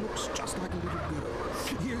lights, he looks just like a little girl.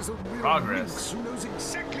 He is a real Progress. minx who knows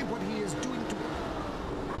exactly what he is doing to...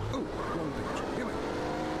 Oh, wrong page. Here we go.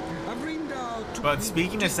 Avrinda But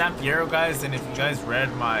speaking of San Fierro, guys, and if you guys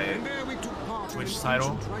read my Twitch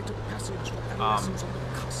title,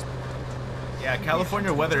 yeah,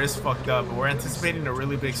 California weather is fucked up. We're anticipating a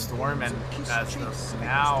really big storm, and as of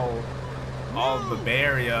now, all of the Bay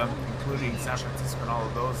Area, including San Francisco and all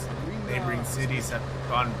of those neighboring cities, have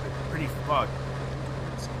gone pretty fucked.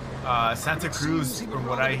 Santa Cruz, from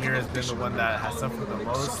what I hear, has been the one that has suffered the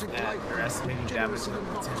most, and they're estimating damage of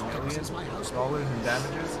 $10 million in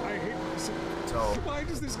damages. So, why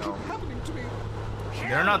does this keep happening to me?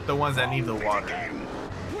 They're not the ones that need the water.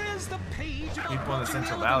 Where's the page about People in the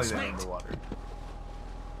Central Valley that need the water.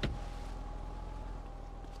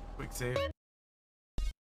 Quick save.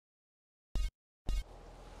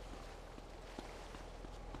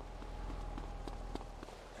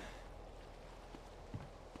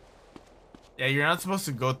 Yeah, you're not supposed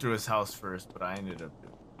to go through his house first, but I ended up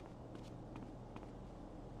doing it.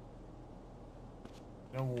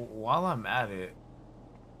 You know, while I'm at it,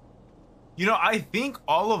 you know, I think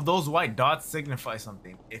all of those white dots signify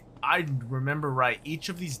something. If I remember right, each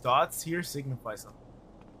of these dots here signifies something.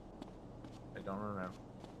 I don't remember.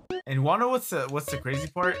 And you wanna know what's the crazy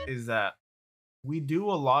part is that we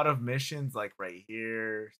do a lot of missions like right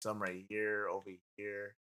here, some right here, over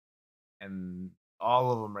here, and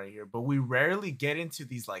all of them right here, but we rarely get into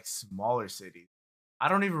these like smaller cities. I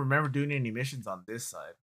don't even remember doing any missions on this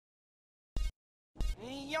side.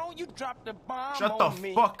 Hey, yo, you dropped the bomb. Shut the on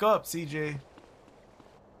me. fuck up, CJ.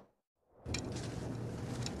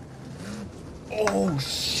 Oh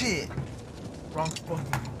shit. Wrong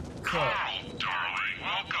fucking cut.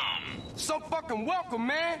 So fucking welcome,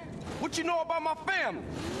 man. What you know about my family?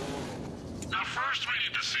 Now first we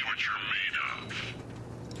need to see what you're made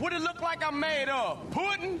of. What it look like I'm made of?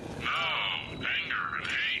 Pudding? No, anger and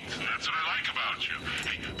hate. That's what I like about you.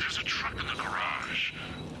 Hey, there's a truck in the garage.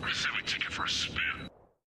 I say we take it for a spin.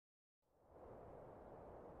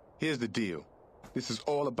 Here's the deal. This is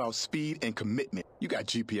all about speed and commitment. You got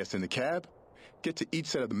GPS in the cab. Get to each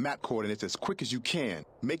set of the map coordinates as quick as you can.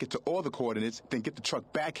 Make it to all the coordinates, then get the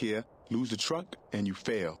truck back here. Lose the truck, and you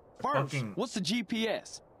fail. First, what's the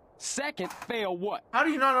GPS? Second, fail what? How do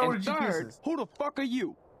you not know what GPS third, is? Who the fuck are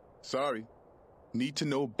you? Sorry. Need to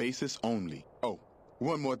know basis only. Oh,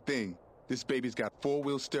 one more thing. This baby's got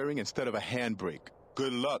four-wheel steering instead of a handbrake.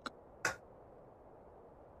 Good luck.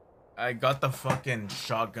 I got the fucking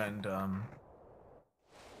shotgun,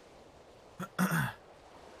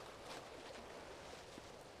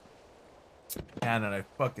 and I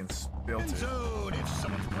fucking spilled it. Dude, if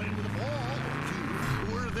someone's playing with a ball or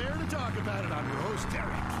two, we're there to talk about it. I'm your host,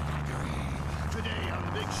 Derek. Today on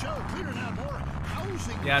the big show, clearing out more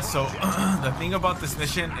housing. Yeah, so the thing about this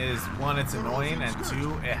mission is, one, it's annoying, and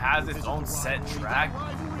two, it has its own set track,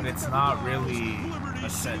 but it's not really a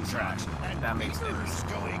set track. If that makes sense.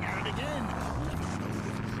 Going at it again.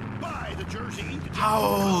 By the Jersey.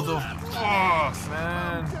 How the fuck,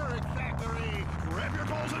 man? Derek Factory, grab your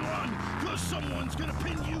balls and run, cause someone's gonna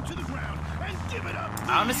pin you to the ground and give it up.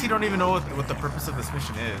 I honestly don't even know what the purpose of this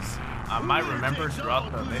mission is. I might remember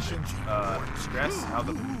throughout the mission progress how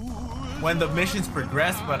when the missions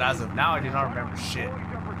progress, but as of now, I do not remember shit.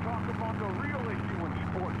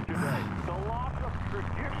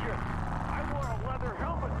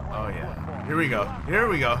 Oh yeah, here we go. Here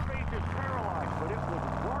we go.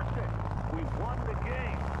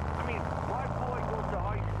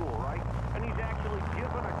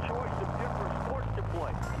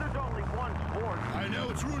 I know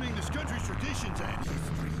it's ruining this country's traditions, Andy.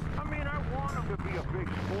 I mean, I want him to be a big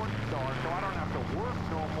sports star so I don't have to work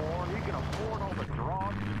no more, and he can afford all the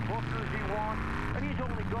drugs and hookers he wants, and he's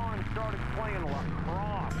only gone and started playing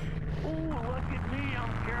lacrosse. Ooh, look at me,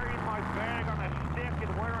 I'm carrying my bag on a stick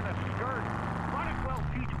and wearing a skirt. Might as well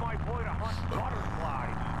teach my boy to hunt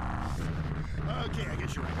butterflies. Okay, I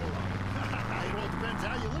guess you're right. Hold on. It all depends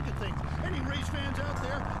how you look at things. Any Rays fans out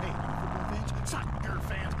there? Hey, football fans, soccer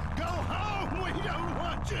fans, go home! We don't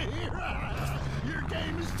want you here! Your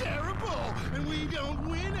game is terrible, and we don't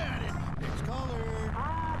win at it. Next caller.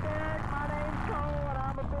 Hi, Derek. My name's Cole, and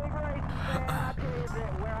I'm a big racing fan. I tell you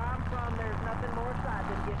that where I'm from, there's nothing more exciting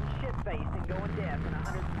than getting shit-faced and going deaf in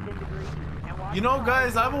 110 degrees. And You know,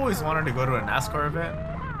 guys, I've always wanted to go to a NASCAR event.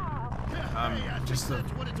 Just to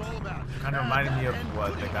kind of reminded me of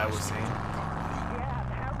what the guy was saying.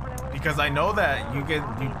 Because I know that you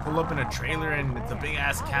pull up in a trailer and it's a big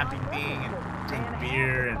ass camping thing and drink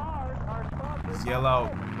beer and just yell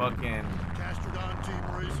out fucking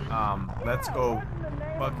let's go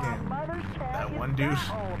fucking that one dude.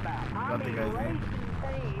 What the guy's name?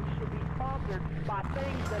 By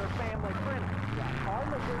things that are family friendly. All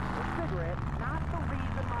liquor or cigarettes, not the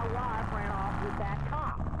reason my wife ran off with that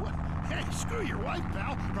cop. What? Hey, Screw your wife,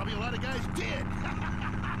 pal. Probably a lot of guys did.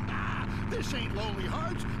 This ain't Lonely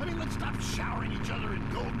Hearts. I mean, let's stop showering each other in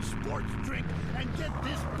golden sports drink and get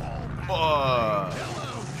this ball back.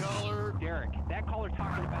 Hello, caller. Derek, that caller's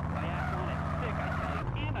talking about the biathlon is sick, I tell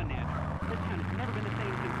you, and unnatural. This town has never been the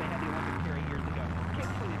same since they had the Olympics here 8 years ago.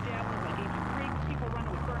 Kids swinging javelins like ancient Greeks, people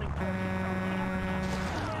running with burning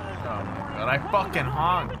God, I fucking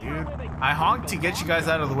honk, dude. I honk to get you guys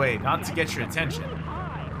out of the way, not to get your attention.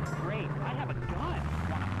 Great, I have a gun. Wanna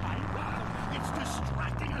fight? It's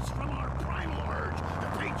distracting us from our primal urge to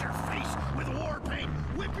paint your face with war paint,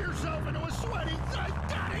 whip yourself into a sweaty,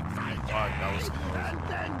 psychotic face, and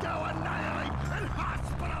then go annihilate and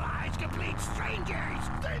hospitalize complete strangers.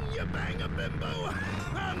 Then you bang a bimbo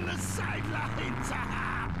on the sidelines.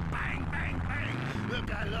 Bang, bang, bang.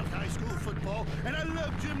 Look, I love high school football, and I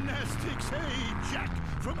love gymnastics. Hey, Jack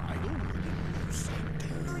from Idlewood.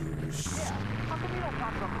 Yeah, how come you don't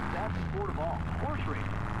talk about the best sport of all, horse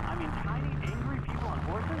racing? I mean, tiny, angry people on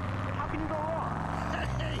horses? How can you go wrong?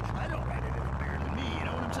 Hey, I don't ride it any better than me, you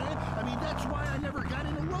know what I'm saying? I mean, that's why I never got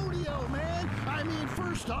in a rodeo, man. I mean,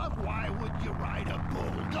 first off, why would you ride a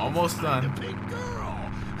bull? Almost done. A big girl.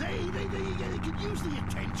 They could use the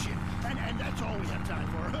attention, and that's all we have time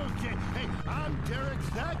for. Okay, hey, I'm Derek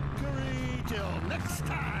Thackeray. Till next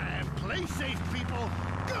time, play safe, people.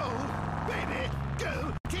 Go, baby,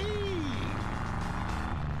 go team!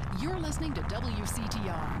 You're listening to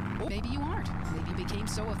WCTR. Or maybe you aren't. Maybe you became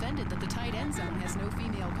so offended that the tight end zone has no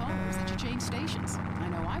female callers that you changed stations. I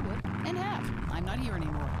know I would, and have. I'm not here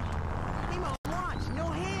anymore. Nemo, watch, no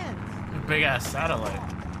hands. Big ass satellite.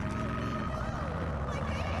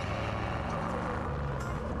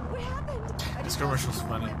 What happened? This commercial's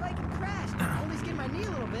funny. My bike and crashed. Only skinned my knee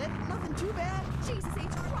a little bit. Nothing too bad. Jesus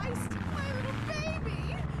H. Christ, my little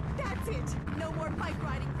baby. That's it. No more bike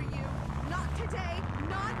riding for you. Not today.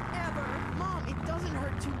 Not ever. Mom, it doesn't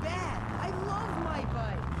hurt too bad. I love my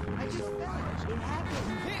bike. I just fell. It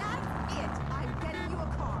happened. That's it. I'm getting you a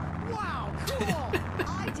car. Wow, cool.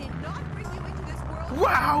 I did not bring you into this world.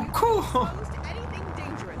 Wow, cool. Exposed to anything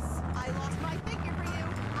dangerous. I lost my figure for you.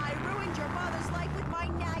 I ruined your mother's life with my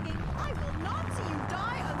nagging. I will not see you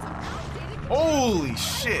die on some outdated. Holy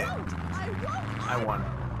shit. I won't. I won.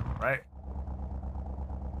 Right?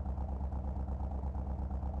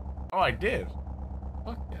 Oh, I did.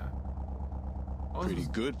 Fuck yeah. Pretty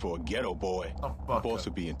good for a ghetto boy. Oh, fuck Boss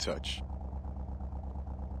will be in touch.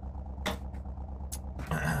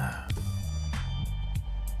 I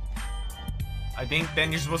think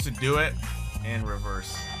then you're supposed to do it in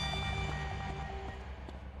reverse.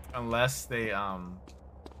 Unless they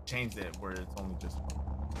changed it where it's only just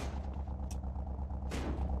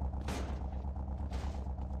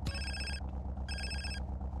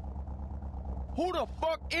Who the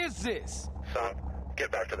fuck is this? Son, get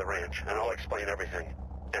back to the ranch and I'll explain everything.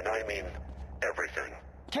 And I mean everything.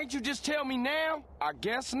 Can't you just tell me now? I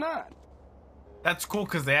guess not. That's cool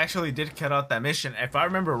because they actually did cut out that mission. If I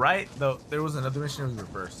remember right, though, there was another mission in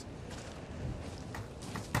reverse.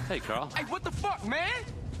 Hey, Carl. Hey, what the fuck, man?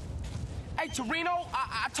 Hey, Toreno,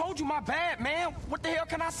 I told you my bad, man. What the hell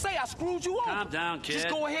can I say? I screwed you over. Calm down, kid. Just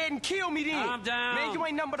go ahead and kill me then. Calm down. Man, you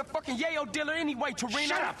ain't nothing but a fucking yayo dealer anyway, Toreno.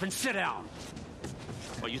 Shut up and sit down.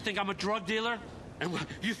 Well, you think I'm a drug dealer? And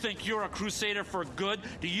you think you're a crusader for good?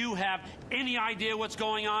 Do you have any idea what's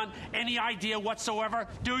going on? Any idea whatsoever?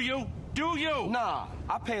 Do you? Do you? Nah,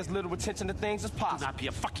 I pay as little attention to things as possible. Do not be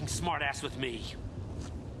a fucking smartass with me.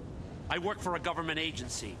 I work for a government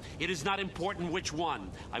agency. It is not important which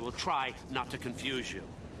one. I will try not to confuse you.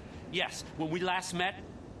 Yes, when we last met,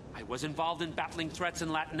 I was involved in battling threats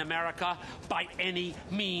in Latin America by any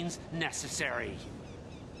means necessary.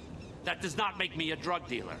 That does not make me a drug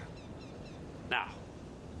dealer. Now,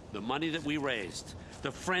 the money that we raised,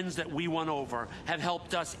 the friends that we won over, have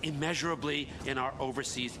helped us immeasurably in our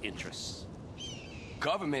overseas interests.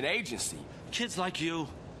 Government agency? Kids like you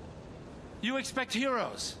expect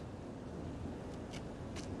heroes.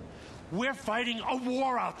 We're fighting a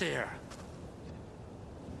war out there.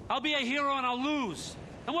 I'll be a hero and I'll lose.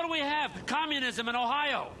 And what do we have? Communism in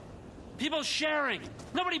Ohio. People sharing.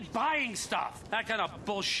 Nobody buying stuff. That kind of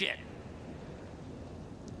bullshit.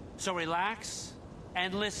 So relax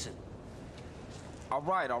and listen. All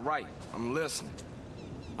right. I'm listening.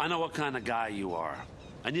 I know what kind of guy you are.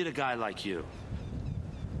 I need a guy like you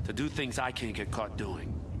to do things I can't get caught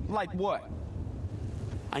doing. Like what?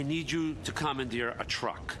 I need you to commandeer a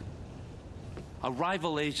truck. A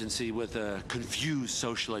rival agency with a confused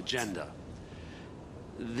social agenda.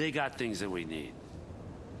 They got things that we need.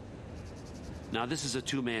 Now, this is a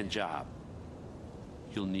two-man job.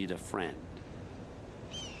 You'll need a friend.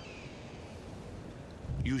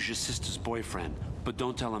 Use your sister's boyfriend, but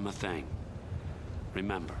don't tell him a thing.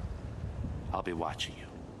 Remember, I'll be watching you.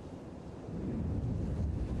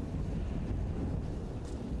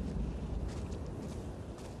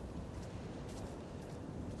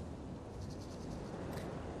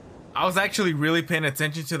 I was actually really paying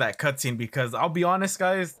attention to that cutscene because I'll be honest,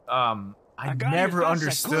 guys. I never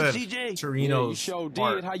understood Toreno's you sure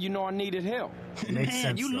part. did. How you know I needed help?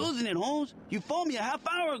 Man, you losing it, Holmes. You phoned me a half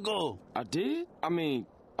hour ago. I did? I mean,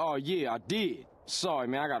 oh yeah, I did. Sorry,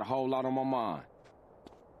 man, I got a whole lot on my mind.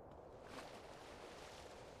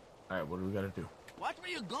 Alright, what do we gotta do? Watch where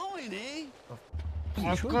you're going, eh?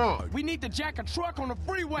 Let's go. We need to jack a truck on the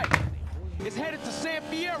freeway. It's headed to San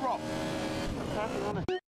Fierro.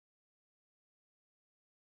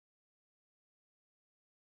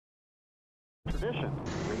 Tradition.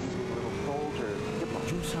 Lazy little soldiers.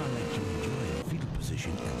 You sound like you enjoy a fetal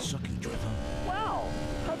position and sucking your thumb. Wow!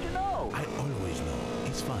 How'd you know? I always know.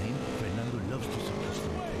 It's fine. Fernando loves to suck his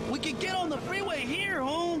thumb. We can get on the freeway here,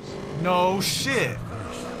 Holmes. No shit.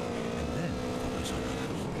 First, and then focus on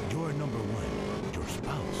others. You're number one. Your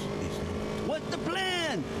spouse is number two. What's the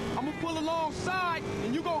plan? I'm gonna pull alongside,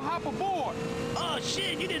 and you gonna hop aboard. Oh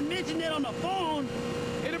shit! You didn't mention that on the phone.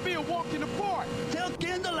 It'll be a walk in the park. Tell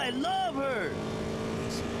Kendall I love her.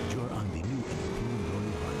 Yes, you're on the new and improved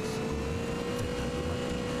Rolling Hearts.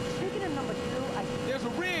 Speaking of number two, There's a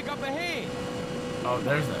rig up ahead. Oh,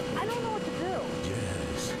 there's that. I don't know what to do.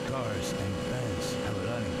 Yes, cars and vans have a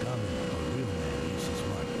lot in common. A real man uses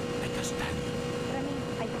one, like a stallion. But I mean,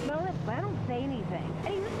 I smell it, but I don't say anything.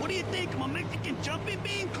 What do you think? I'm a Mexican jumpy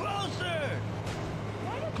bean. Closer.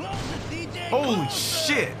 Closer, CJ. Holy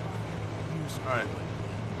closer. shit. Alright.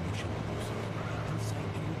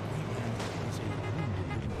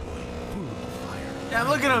 Yeah,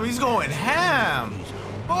 look at him. He's going ham.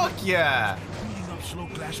 Fuck yeah. Beating up slow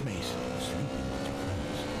classmates. Sleeping with your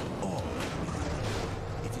friends. Oh,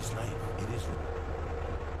 it is life. It is.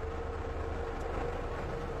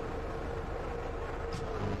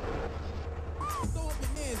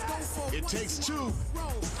 It takes two.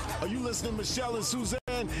 Are you listening, Michelle and Suzanne?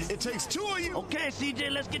 It takes two of you. Okay,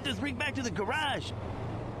 CJ, let's get this rig back to the garage.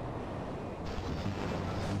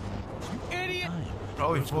 Idiot.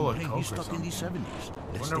 Probably full of Hey, coke or he's stuck in something. the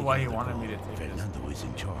 70s. Wonder why he wanted me to take this. Fernando is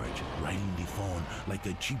in charge, riding the phone like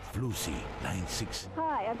a cheap Lucy, 9-6.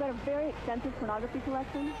 Hi, I've got a very extensive pornography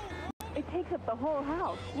collection. It takes up the whole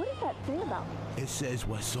house. What does that say about me? It says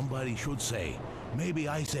what somebody should say. Maybe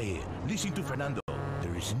I say it. Listen to Fernando.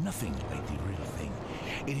 There is nothing like the real thing.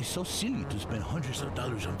 It is so silly to spend hundreds of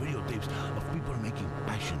dollars on videotapes of people making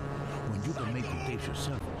passion when you can make the tapes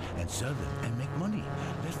yourself and sell them and make money.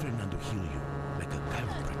 Let Fernando heal you like a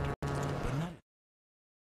chiropractor. But not.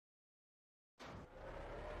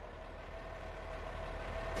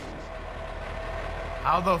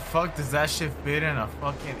 How the fuck does that shit fit in a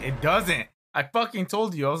fucking... It doesn't. I fucking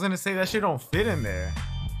told you. I was gonna say that shit don't fit in there.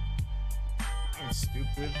 I'm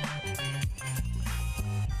stupid.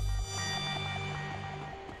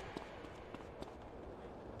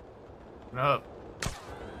 Open up.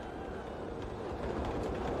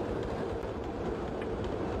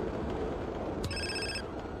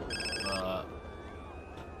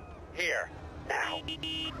 Here, now.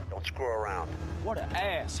 Don't screw around. What an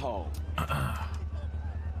asshole.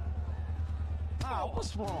 Oh,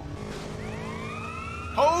 what's wrong?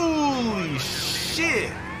 Holy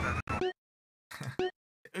shit!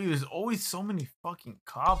 Dude, there's always so many fucking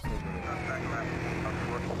cops over there.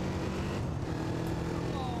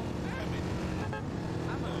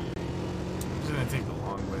 It's gonna take the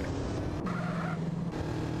long way.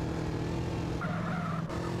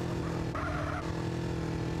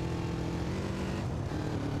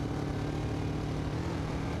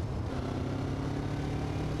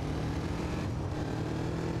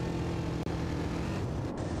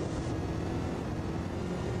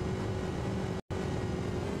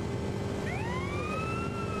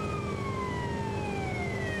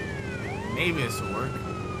 Maybe this will work.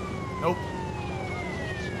 Nope.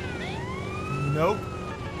 Nope.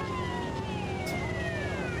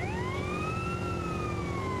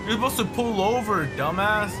 You're supposed to pull over,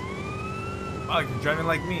 dumbass. Fuck, you're driving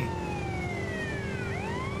like me.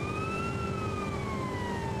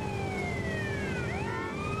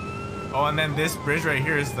 Oh, and then this bridge right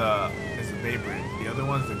here is the Bay Bridge. The other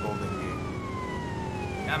one's the Golden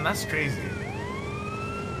Gate. Damn, that's crazy.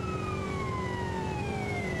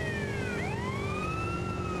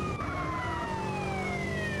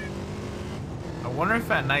 I wonder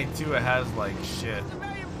if at night too it has like shit,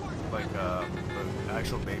 like the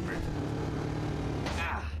actual Bay Bridge.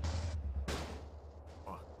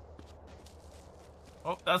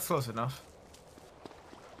 Oh, that's close enough.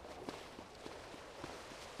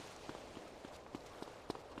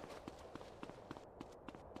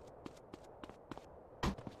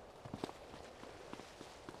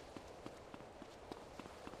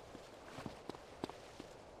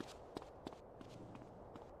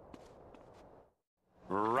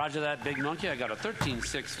 Roger that, big monkey. I got a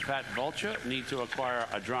 13.6 fat vulture. Need to acquire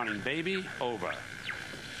a drowning baby. Over.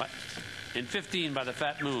 But in 15 by the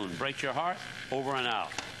fat moon. Breaks your heart. Over and out.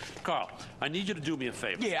 Carl, I need you to do me a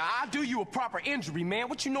favor. Yeah, I'll do you a proper injury, man.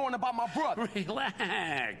 What you knowing about my brother?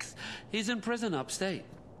 Relax. He's in prison upstate.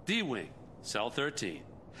 D-Wing, cell 13.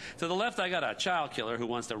 To the left, I got a child killer who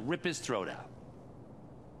wants to rip his throat out.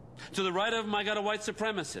 To the right of him, I got a white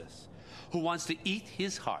supremacist who wants to eat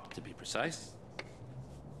his heart, to be precise.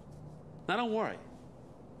 Now, don't worry.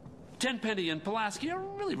 Tenpenny and Pulaski are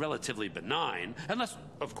really relatively benign, unless,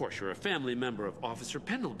 of course, you're a family member of Officer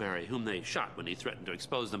Pendlebury, whom they shot when he threatened to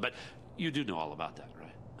expose them. But you do know all about that,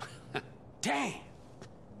 right? Damn.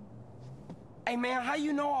 Hey, man, how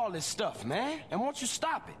you know all this stuff, man? And won't you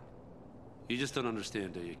stop it? You just don't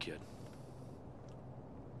understand, do you, kid?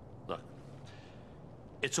 Look,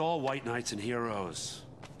 it's all white knights and heroes.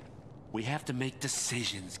 We have to make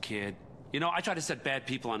decisions, kid. You know, I try to set bad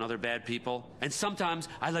people on other bad people, and sometimes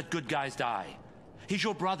I let good guys die. He's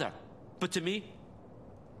your brother, but to me,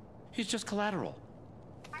 he's just collateral.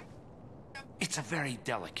 It's a very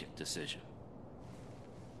delicate decision.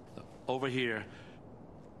 Look, over here,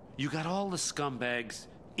 you got all the scumbags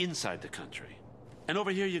inside the country. And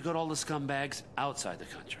over here, you got all the scumbags outside the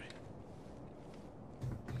country.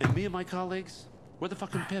 And me and my colleagues, we're the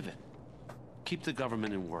fucking pivot. Keep the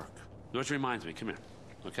government in work. Which reminds me, come here,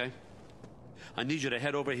 okay? I need you to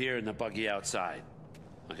head over here in the buggy outside,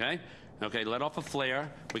 okay? Okay, let off a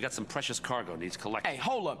flare. We got some precious cargo needs collecting. Hey,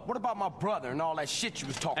 hold up. What about my brother and all that shit you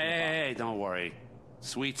was talking about? Hey, don't worry.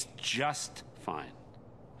 Sweet's just fine.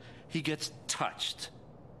 He gets touched.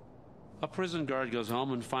 A prison guard goes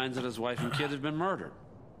home and finds that his wife and kid have been murdered.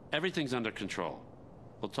 Everything's under control.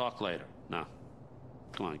 We'll talk later. Now,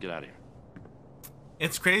 come on, get out of here.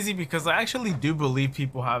 It's crazy because I actually do believe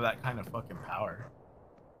people have that kind of fucking power.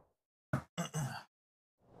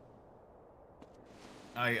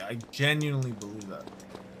 I genuinely believe that.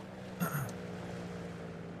 That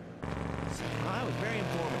was very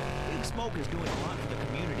informative. Big Smoke is doing a lot for the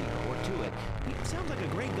community, or to it. He sounds like a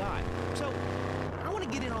great guy. So, I want to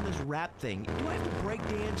get in on this rap thing. Do I have to break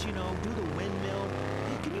dance, you know, do the windmill?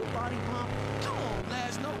 Hey, can you body pump? Come on,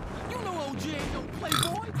 Labs, no. You know OG ain't no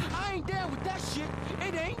playboy. I ain't down with that shit.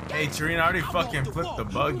 It ain't. Hey, Toreno, I already fucking flipped the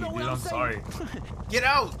buggy, dude. I'm sorry. Get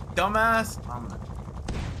out, dumbass.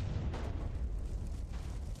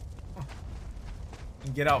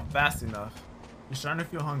 And get out fast enough. You're starting to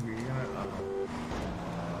feel hungry. You're gonna.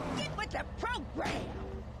 Get with the program.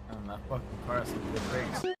 That fucking car has some good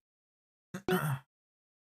brakes.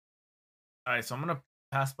 Alright, so I'm gonna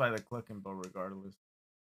pass by the click and bow regardless.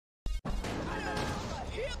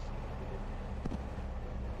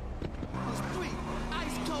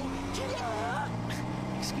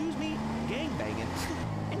 Excuse me? Gangbanging?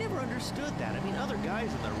 I never understood that. I mean, other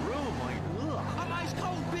guys in the room, like, ugh. I'm ice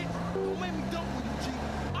cold, bitch. Don't make me dump with you, G.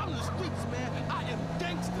 I'm the streets, man. I am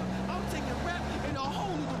gangster. I'm taking rap in a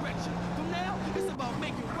whole new direction. From now, it's about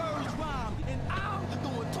making words rhyme. And I'm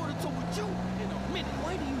going toe-to-toe with you in a minute.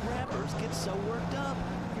 Why do you rappers get so worked up?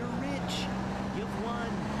 You're rich. You've won.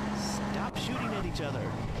 Stop shooting at each other.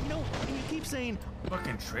 You know, you keep saying...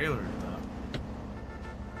 Fucking trailer, though.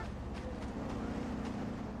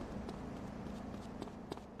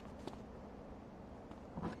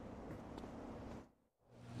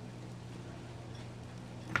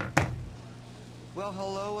 Well,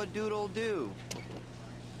 hello, a doodle do.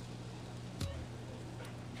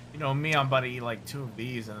 You know me, I'm about to eat like 2 of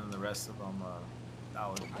these and then the rest of them,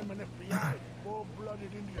 I'm an FBI,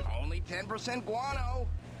 full-blooded Indian. Only 10% guano.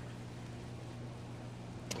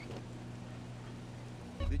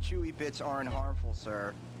 The chewy bits aren't harmful,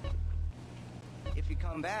 sir. If you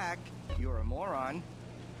come back, you're a moron.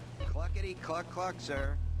 Cluckety cluck cluck,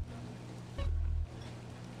 sir.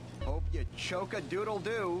 Hope you choke a doodle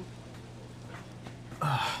do.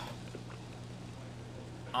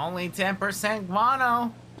 Only 10%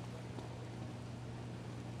 guano.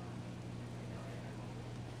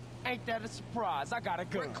 Ain't that a surprise? I gotta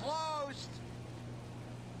go. We're closed.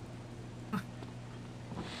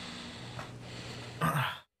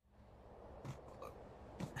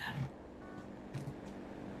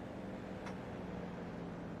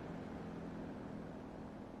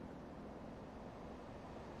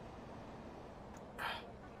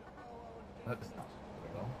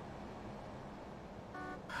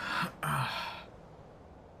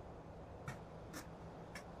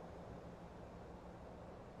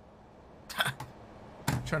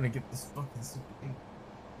 Trying to get this fucking stupid thing.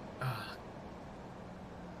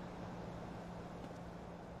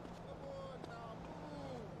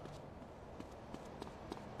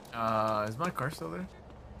 Is my car still there?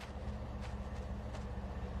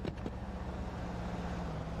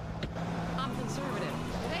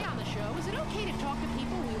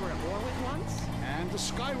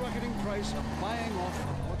 skyrocketing price of buying off a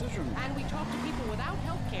politician. And we talk to people without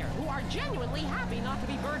health care who are genuinely happy not to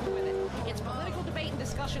be burdened with it. It's political debate and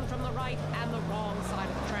discussion from the right and the wrong side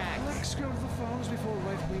of the tracks. Let's go to the phones before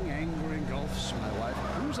right-wing anger engulfs my wife.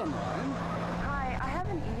 Who's on the line? Hi, I have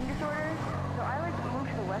an eating disorder, so I like to move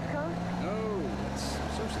to the West Coast. Oh, that's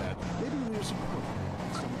so sad. Maybe we'll support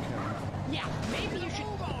some caring. Yeah, maybe you should...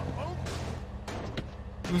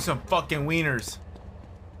 Give me some fucking wieners.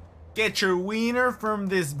 Get your wiener from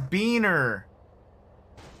this beaner.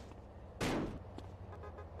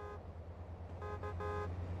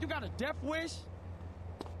 You got a death wish?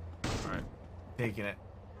 Alright, taking it.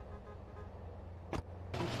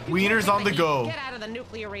 Wieners on the go. Get out of the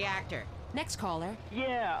nuclear reactor. Next caller.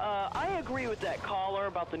 Yeah, I agree with that caller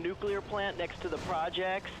about the nuclear plant next to the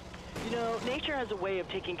projects. You know, nature has a way of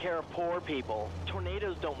taking care of poor people.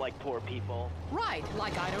 Tornadoes don't like poor people. Right,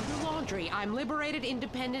 like I don't do laundry. I'm liberated,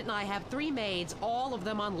 independent, and I have 3 maids, all of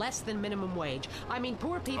them on less than minimum wage. I mean,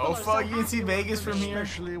 poor people Oh are fuck, so you can see Vegas from here.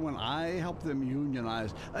 Especially when I help them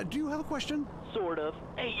unionize. Do you have a question? Sort of.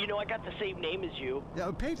 Hey, you know, I got the same name as you. Yeah,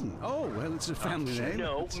 Peyton. Oh, well, it's a family name.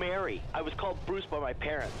 No, Mary. I was called Bruce by my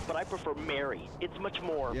parents, but I prefer Mary. It's much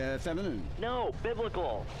more... Yeah, feminine. No,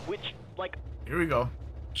 biblical. Which, like... Here we go.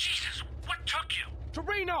 Jesus, what took you?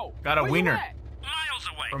 Toreno! Got a where wiener. You at? Miles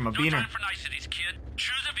away. From a no beaner. time for niceties, kid.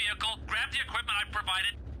 Choose a vehicle, grab the equipment I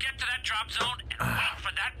provided, get to that drop zone, and wait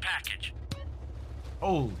for that package.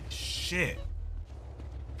 Holy shit.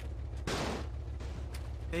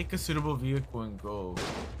 Take a suitable vehicle and go.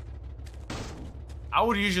 I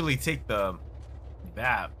would usually take that,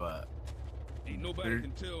 but ain't nobody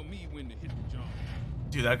can tell me when to hit the jump.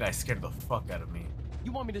 Dude, that guy scared the fuck out of me.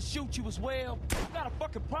 You want me to shoot you as well? You got a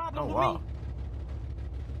fucking problem with wow. me?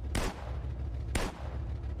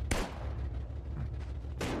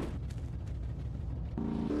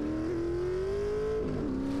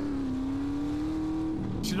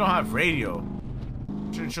 She don't have radio.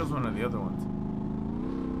 Should have chose one of the other ones.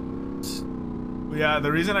 But yeah,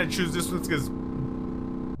 the reason I choose this one's because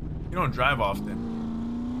you don't drive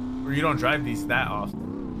often, or you don't drive these that often.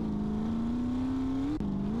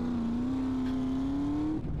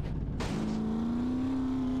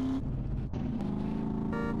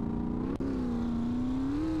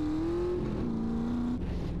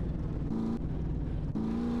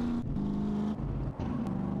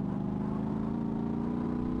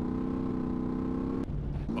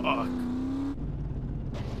 Fuck.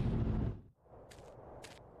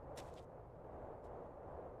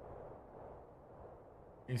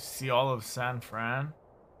 You see all of San Fran?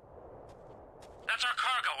 That's our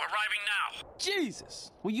cargo. Arriving now.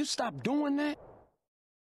 Jesus! Will you stop doing that?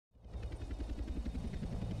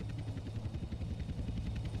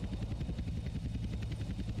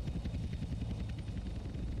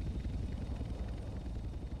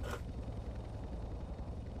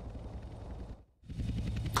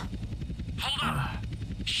 Hold up.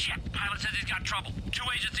 Shit, pilot says he's got trouble. 2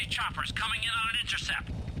 agency choppers coming in on an intercept.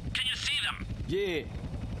 Can you see them? Yeah.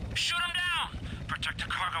 Shoot them down. Protect the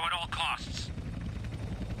cargo at all costs.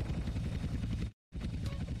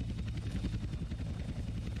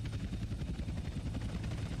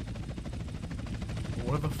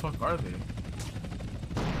 Where the fuck are they?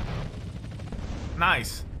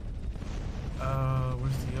 Nice.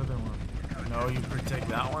 Where's the other one? No, you protect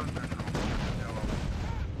that one?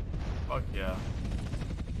 Fuck yeah.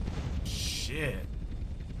 Shit.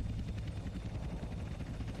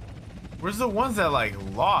 Where's the ones that like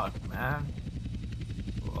lock, man?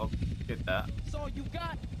 Well, I'll get that. That's all you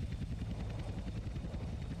got?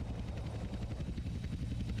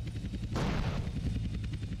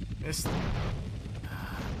 This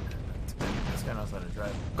guy knows how to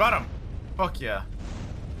drive. Got him! Fuck yeah.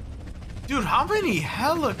 Dude, how many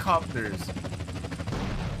helicopters?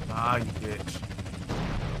 Ah, you bitch.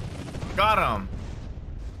 Got him!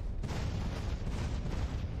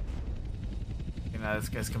 Okay, now this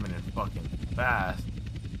guy's coming in fucking fast.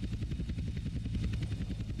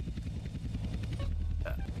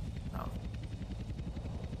 Yeah. No.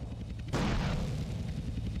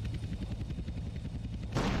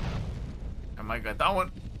 I might got that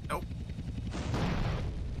one. Nope.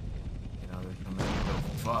 You know, they're coming in. Oh,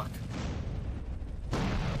 fuck.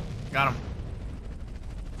 Got him.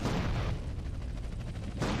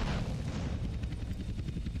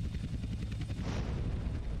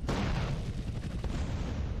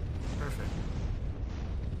 Perfect.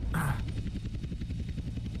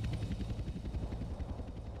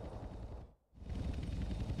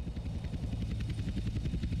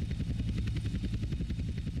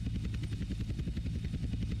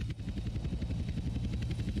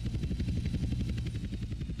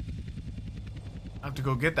 have to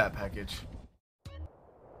go get that package.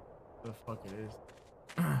 What the fuck it is?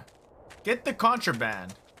 Get the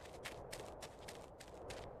contraband.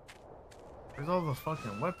 Where's all the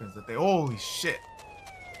fucking weapons that they? Holy shit!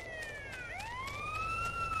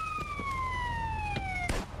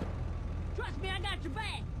 Trust me, I got your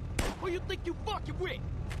back. Who you think you fucking with?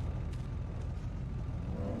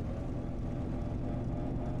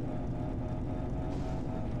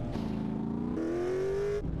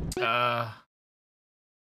 I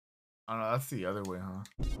don't know, that's the other way, huh?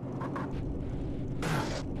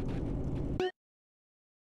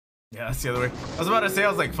 Yeah, that's the other way. I was about to say, I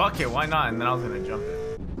was like, fuck it, why not? And then I was gonna jump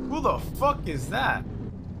it. Who the fuck is that?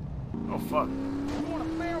 Oh, fuck. You want a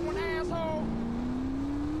fair one, asshole?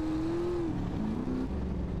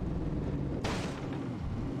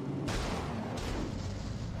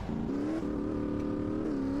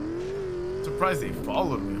 Surprised they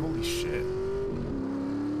followed me, holy shit.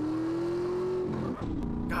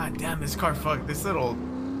 God damn, this car, fuck, this little,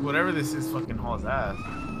 whatever this is, fucking hauls ass.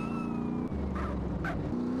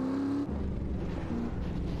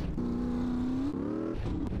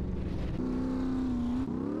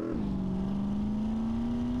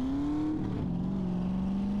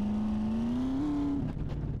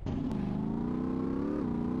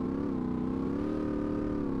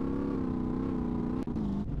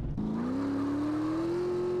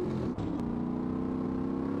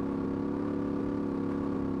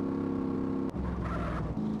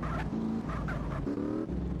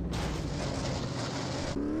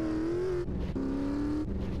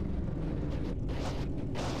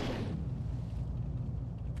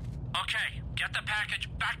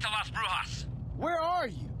 Where are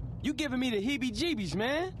you? You giving me the heebie-jeebies,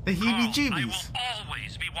 man. The heebie-jeebies. I will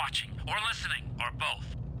always be watching, or listening, or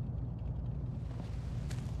both.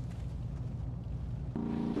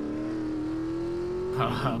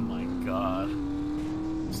 Oh my god.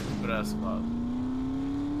 Stupid ass fuck.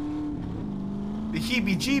 The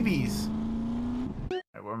heebie-jeebies.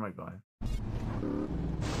 Alright, where am I going?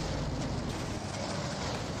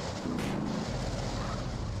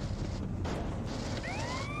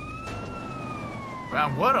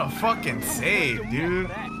 Man, what a fucking save, dude.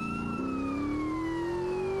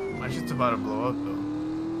 My shit's about to blow up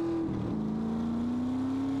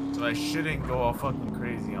though. So I shouldn't go all fucking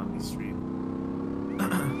crazy on these streets.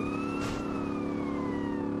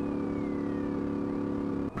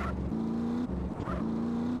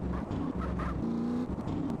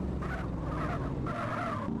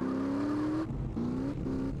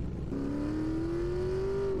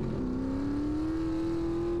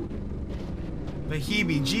 The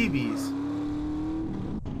heebie-jeebies.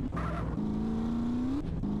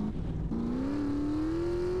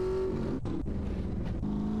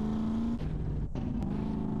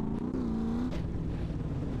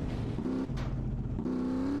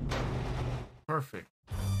 Perfect.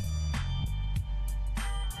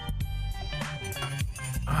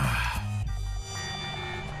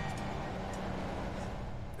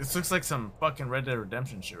 This looks like some fucking Red Dead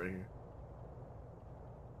Redemption shit right here.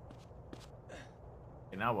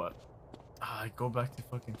 Okay, now what? I go back to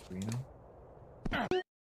fucking Toreno.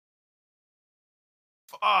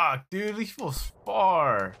 Fuck, dude, he feels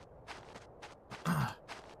far. Where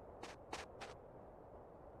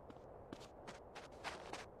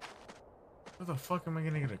the fuck am I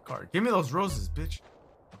gonna get a car? Give me those roses, bitch.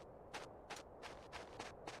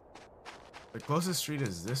 The closest street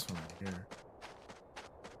is this one right here.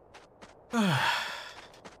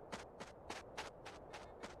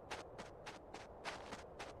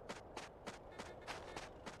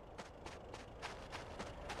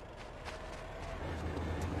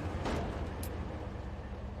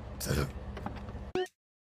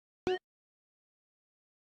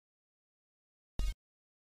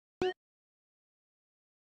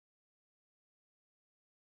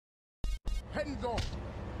 Heading off.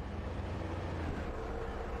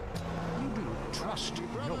 You do trust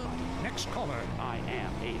nobody. Next caller. I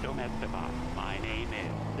am a domestic bot. My name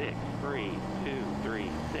is 632369439.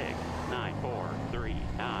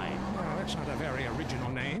 Well, that's not a very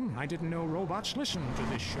original name. I didn't know robots listen to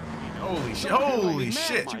this show. Holy shit! Holy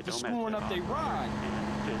shit! For screwing up their ride.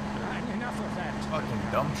 Enough of that. Fucking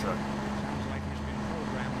dumb truck. Sounds like he's been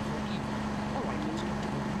programmed for evil. All right, let's get to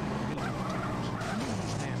the real meat and potatoes.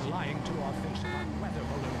 Newsmen lying to our face about weather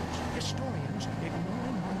balloons. Historians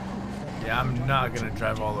ignoring my proof that Yeah, I'm not gonna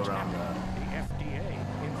drive all around that. the FDA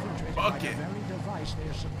infiltrated by the very device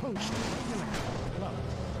they're supposed to regulate. Club.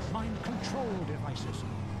 Mind control devices.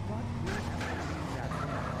 But we have to leave that for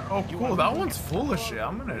now. Oh, cool. That one's full of shit. I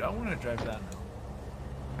wanna drive that now.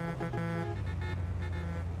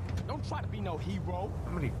 Don't try to be no hero.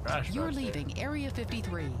 How many crash You're pads there? leaving Area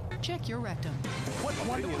 53. Check your rectum. What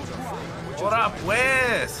wonderful drive. What up,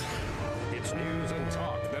 Wes? It's news and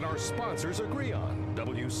talk that our sponsors agree on.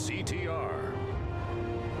 WCTR.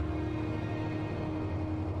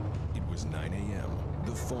 It was 9 a.m.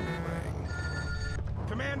 The phone rang.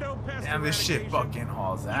 Commando pest Damn, this shit eradication. fucking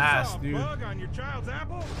hauls You ass, saw a dude. bug on your child's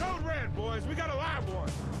apple? Code red, boys. We got a live one.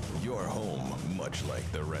 Your home, much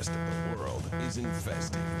like the rest of the world, is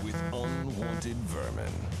infested with unwanted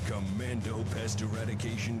vermin. Commando Pest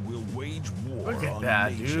Eradication will wage war Look at on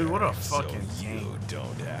that, nature, dude. What a so fucking you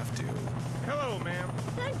don't have to. Hello, ma'am.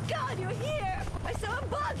 Thank God you're here! I saw a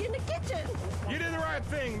bug in the kitchen! You did the right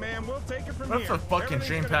thing, ma'am. We'll take it from What here. for fucking Everything's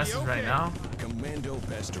train gonna be passes right okay. now? Commando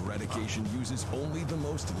Pest Eradication uses only the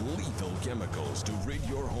most lethal chemicals to rid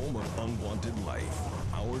your home of unwanted life.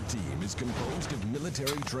 Our team is composed of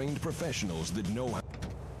military-trained professionals that know how...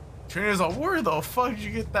 Trainers are, where the fuck did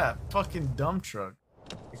you get that fucking dump truck?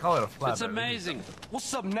 They call it a flatbed. It's amazing.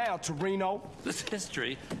 What's up now, Toreno? This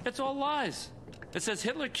history, it's all lies. It says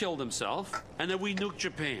Hitler killed himself and that we nuked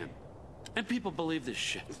Japan. And people believe this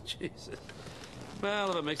shit. Jesus.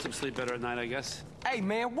 Well, if it makes them sleep better at night, I guess. Hey,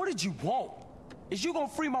 man, what did you want? Is you gonna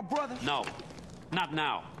free my brother? No, not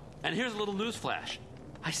now. And here's a little news flash.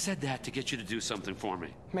 I said that to get you to do something for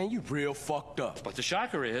me. Man, you real fucked up. But the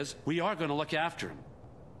shocker is, we are gonna look after him.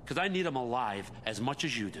 Because I need him alive as much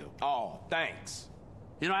as you do. Oh, thanks.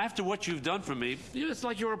 You know, after what you've done for me, it's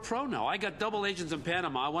like you're a pro now. I got double agents in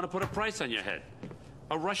Panama. I want to put a price on your head.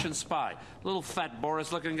 A Russian spy, little fat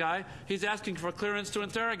Boris-looking guy. He's asking for clearance to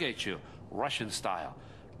interrogate you, Russian style.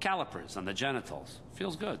 Calipers on the genitals.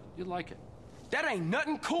 Feels good. You'd like it. That ain't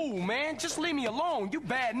nothing cool, man. Just leave me alone. You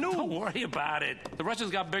bad news. Don't worry about it. The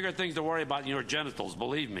Russians got bigger things to worry about than your genitals,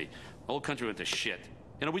 believe me. The whole country went to shit.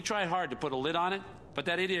 You know, we tried hard to put a lid on it, but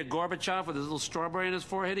that idiot Gorbachev with his little strawberry in his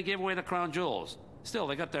forehead, he gave away the crown jewels. Still,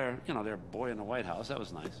 they got their, their boy in the White House. That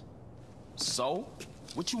was nice. So?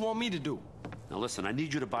 What you want me to do? Now listen, I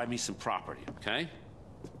need you to buy me some property, okay?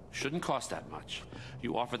 Shouldn't cost that much.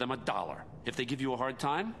 You offer them $1. If they give you a hard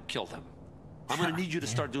time, kill them. I'm gonna need you to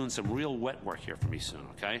start doing some real wet work here for me soon,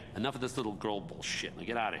 okay? Enough of this little girl bullshit. Now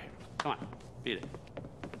get out of here. Come on, beat it.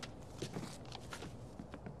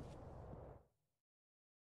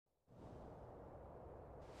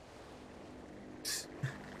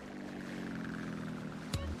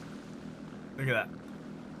 Look at that.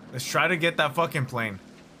 Let's try to get that fucking plane.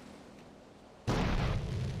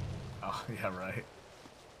 Oh, yeah, right.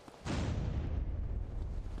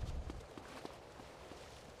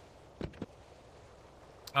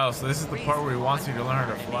 Oh, so this is the part where he wants you to learn how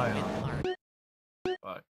to fly, huh?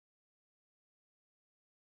 Fuck.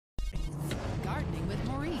 Gardening with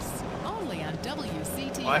Maurice, only on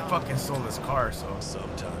WCTR. Well, I fucking sold this car, so...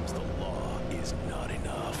 Sometimes the law is not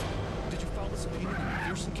enough. Did you file the subpoena in the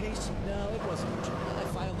McPherson case? No, it wasn't urgent. I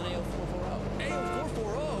filed an AO440.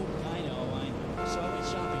 AO440? I know. So I went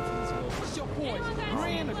shopping for this girl. What's your point?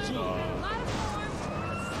 Ran a team.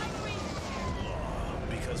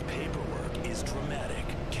 Because paperwork is dramatic.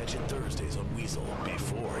 Catch it Thursdays on Weasel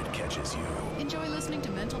before it catches you. Enjoy listening to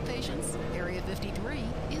Mental Patients. Area 53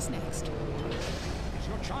 is next. Is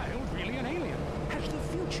your child really an alien? Has the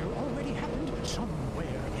future already happened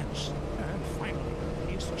somewhere else? And finally,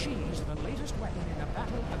 is cheese the latest weapon in the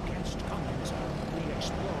battle against communism? We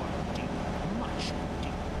explore deep, much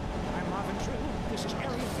deep. I'm Marvin Trill. This is Area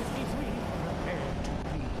 53. Prepare to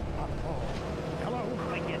be appalled. Hello?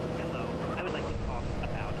 Yes, hello. I would like to talk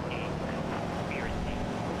about a conspiracy.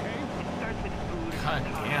 Okay. It starts with food. God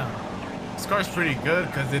damn. This car's pretty good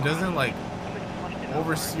because it doesn't, like,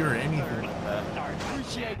 oversee or anything like that.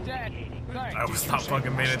 Appreciate that. Thanks. I was not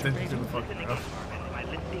fucking paying attention to the fucking stuff. My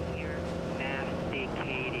listing here,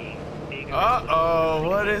 masticating. Uh-oh,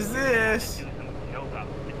 what is this? Nova.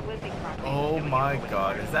 The cleansing property. Oh my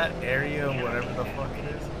god, is that area whatever the fuck it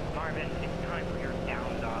is? Marvin, it's time for your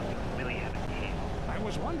down dog to really have a tail. I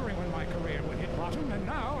was wondering when my career would hit bottom, and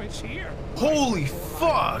now it's here. Holy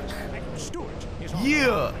fuck! Stuart is on.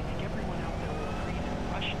 Yeah!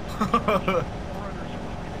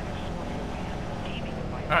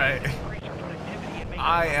 Alright.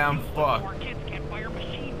 I am fucked. I hear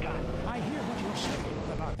what you're saying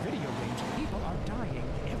about video games. People are dying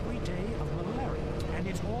every day of malaria, and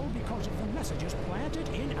it's all because of the messages planted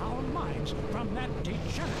in our minds from that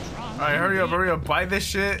degenerate. Alright, hurry up, buy this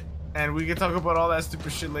shit, and we can talk about all that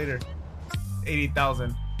stupid shit later.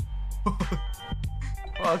 80,000.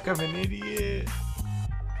 Fuck, I'm an idiot.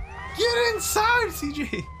 Get inside,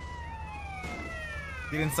 CJ!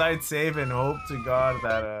 Get inside, save, and hope to God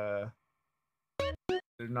that,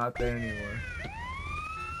 they're not there anymore.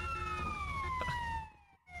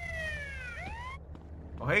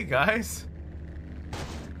 Oh, hey guys.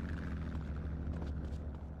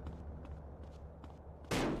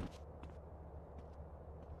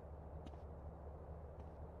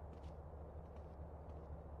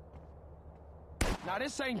 Now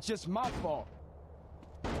this ain't just my fault.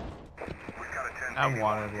 I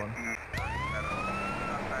wanted one.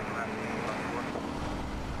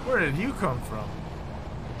 Where did you come from?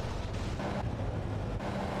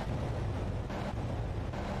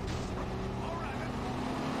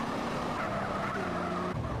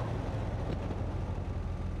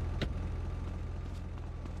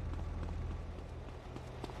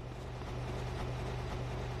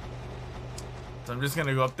 So I'm just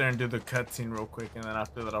gonna go up there and do the cutscene real quick, and then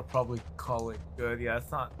after that I'll probably call it good. Yeah,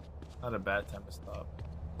 it's not a bad time to stop.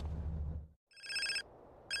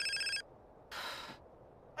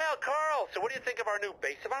 Well, Carl, so what do you think of our new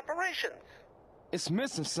base of operations? It's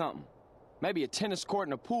missing something. Maybe a tennis court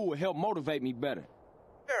and a pool would help motivate me better.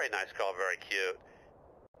 Very nice, Carl, very cute.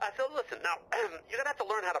 So listen, now, you're gonna have to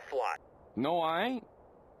learn how to fly. No, I ain't.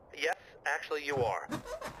 Yes, actually you are.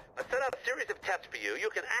 I set out a series of tests for you. You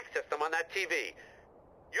can access them on that TV.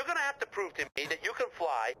 You're gonna have to prove to me that you can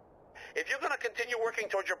fly if you're gonna continue working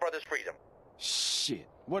towards your brother's freedom. Shit,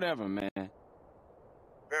 whatever, man.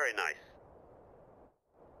 Very nice.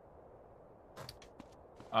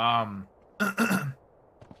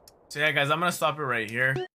 So yeah, guys, I'm gonna stop it right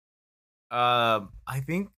here. I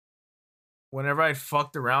think whenever I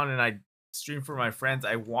fucked around and I streamed for my friends,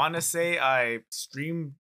 I want to say I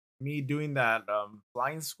streamed me doing that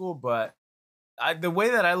flying school, but the way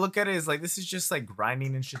that I look at it is like this is just like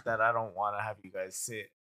grinding and shit that I don't want to have you guys sit and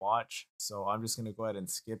watch. So I'm just gonna go ahead and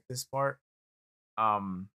skip this part.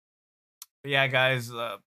 But yeah, guys.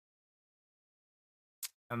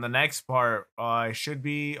 And the next part, I should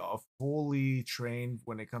be fully trained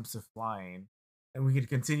when it comes to flying, and we can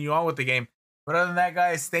continue on with the game. But other than that,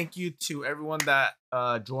 guys, thank you to everyone that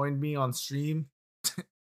joined me on stream.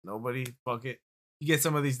 Nobody, fuck it. You get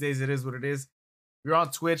some of these days. It is what it is. If you're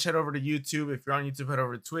on Twitch, head over to YouTube. If you're on YouTube, head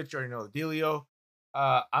over to Twitch. You already know the dealio.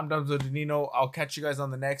 I'm Dumbzo Denino. I'll catch you guys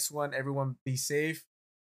on the next one. Everyone, be safe,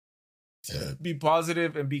 be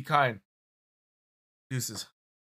positive, and be kind. Deuces.